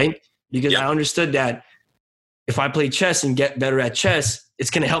chess, right? Because I understood that if I play chess and get better at chess, it's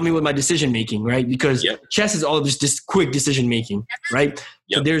going to help me with my decision making, right? Because chess is all just this quick decision making, right?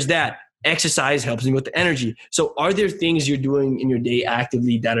 So there's that. Exercise helps me with the energy. So are there things you're doing in your day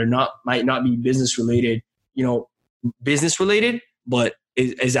actively that might not be business related, but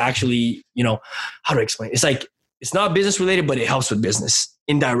is actually, how do I explain? It's like, it's not business related, but it helps with business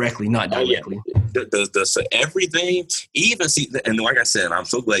indirectly, not directly. The everything, even and like I said, I'm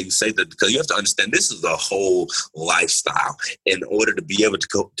so glad you say that, because you have to understand this is a whole lifestyle in order to be able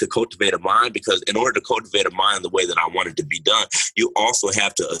to cultivate a mind. Because in order to cultivate a mind the way that I want it to be done, you also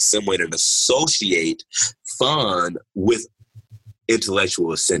have to assimilate and associate fun with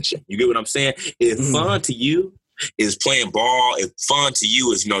intellectual ascension. You get what I'm saying? If fun to you is playing ball, if fun to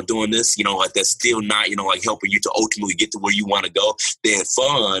you is, doing this, like that's still not, like helping you to ultimately get to where you want to go, then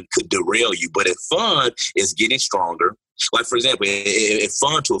fun could derail you. But if fun is getting stronger, like for example, if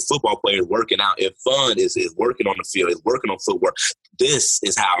fun to a football player is working out, if fun is working on the field, is working on footwork, this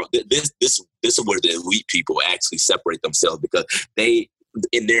is where the elite people actually separate themselves, because they,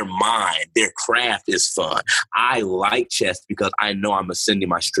 in their mind, their craft is fun. I like chess because I know I'm ascending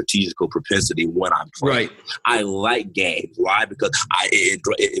my strategical propensity when I'm playing. Right. I like games. Why? Because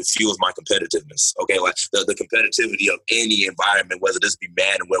it fuels my competitiveness. Okay, like the competitivity of any environment, whether this be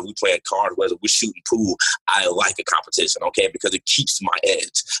Madden, whether we playing cards, whether we're shooting pool, I like a competition. Okay, because it keeps my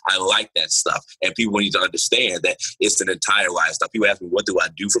edge. I like that stuff, and people need to understand that it's an entire lifestyle. People ask me, what do I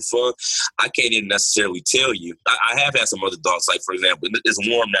do for fun? I can't even necessarily tell you. I have had some other thoughts, like for example, it's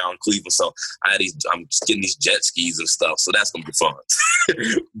warm now in Cleveland, so I'm getting these jet skis and stuff, so that's gonna be fun.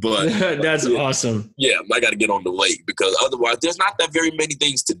 But that's awesome. Yeah, I got to get on the lake, because otherwise there's not that very many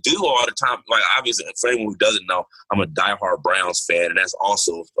things to do all the time. Like obviously, for anyone who doesn't know, I'm a diehard Browns fan, and that's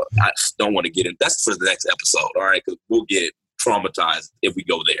also, I don't want to get in. That's for the next episode, all right? Because we'll get traumatized if we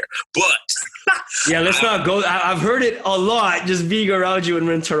go there. But yeah, let's not go. I've heard it a lot just being around you when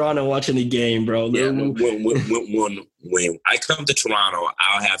we're in Toronto watching the game, bro. Yeah, when I come to Toronto,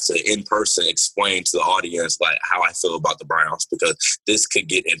 I'll have to in person explain to the audience like how I feel about the Browns, because this could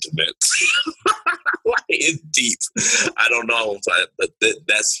get intimate. Like, it's deep. I don't know, but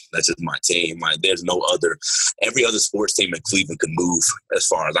that's just my team. Like, there's no other. Every other sports team in Cleveland could move, as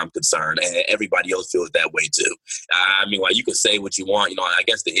far as I'm concerned, and everybody else feels that way too. I mean, like, you can say what you want. I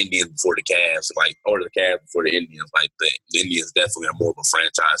guess the Indians before the Cavs, or the Cavs before the Indians. Like, the Indians definitely are more of a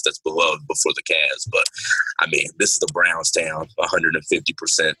franchise that's beloved before the Cavs. But I mean, this is the Browns town,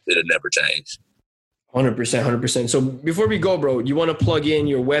 150%. It'll never change. 100%. So before we go, bro, you want to plug in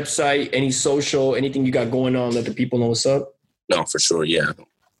your website, any social, anything you got going on, let the people know what's up? No, for sure. Yeah.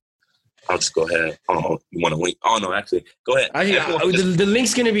 I'll just go ahead. Oh, you want to link? Oh, no, actually, go ahead. The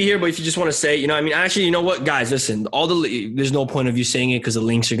link's going to be here, but if you just want to say, actually, you know what, guys, listen, there's no point of you saying it because the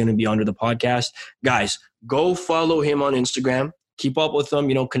links are going to be under the podcast. Guys, go follow him on Instagram. Keep up with them,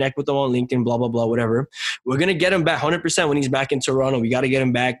 connect with them on LinkedIn, blah, blah, blah, whatever. We're going to get him back 100% when he's back in Toronto. We got to get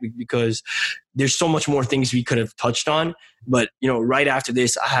him back because there's so much more things we could have touched on. But, right after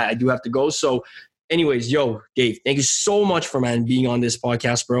this, I do have to go. So anyways, Dave, thank you so much for, being on this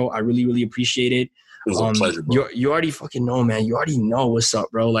podcast, bro. I really, really appreciate it. It was a pleasure, bro. You already fucking know, man. You already know what's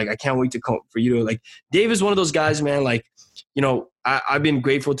up, bro. Like, I can't wait for you to, like, Dave is one of those guys, man, like, I've been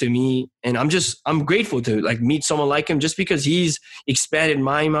grateful to me, and I'm grateful to like meet someone like him just because he's expanded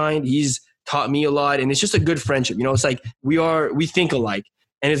my mind. He's taught me a lot, and it's just a good friendship. It's like we think alike,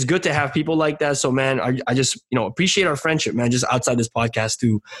 and it's good to have people like that. So, man, I just, appreciate our friendship, man, just outside this podcast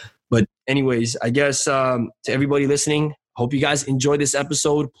too. But anyways, I guess to everybody listening, hope you guys enjoy this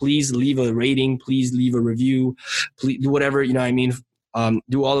episode. Please leave a rating. Please leave a review. Please do whatever,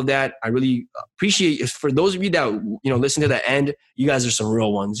 do all of that. I really appreciate it. For those of you that, listen to the end, you guys are some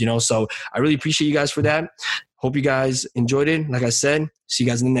real ones, so I really appreciate you guys for that. Hope you guys enjoyed it. Like I said, see you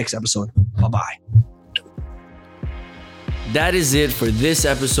guys in the next episode. Bye-bye. That is it for this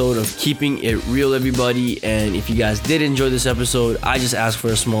episode of Keeping It Real, everybody. And if you guys did enjoy this episode, I just ask for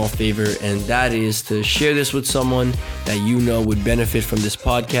a small favor, and that is to share this with someone that would benefit from this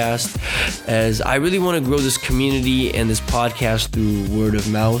podcast, as I really want to grow this community and this podcast through word of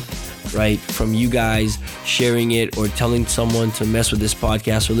mouth. right, from you guys sharing it or telling someone to mess with this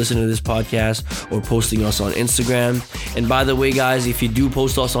podcast or listen to this podcast or posting us on Instagram. And by the way, guys, if you do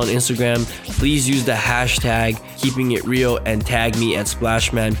post us on Instagram, please use the hashtag Keeping It Real and tag me at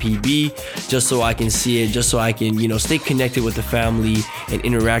SplashmanPB, just so I can see it, just so I can, stay connected with the family and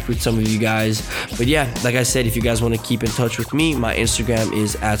interact with some of you guys. But yeah, like I said, if you guys want to keep in touch with me, my Instagram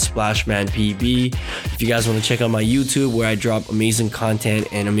is at SplashmanPB. If you guys want to check out my YouTube, where I drop amazing content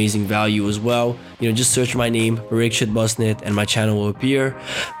and amazing value as well, just search my name, Parikshit Busnit, and my channel will appear.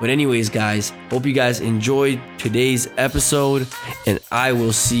 But anyways, guys, hope you guys enjoyed today's episode, and I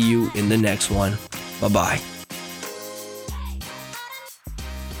will see you in the next one. Bye-bye.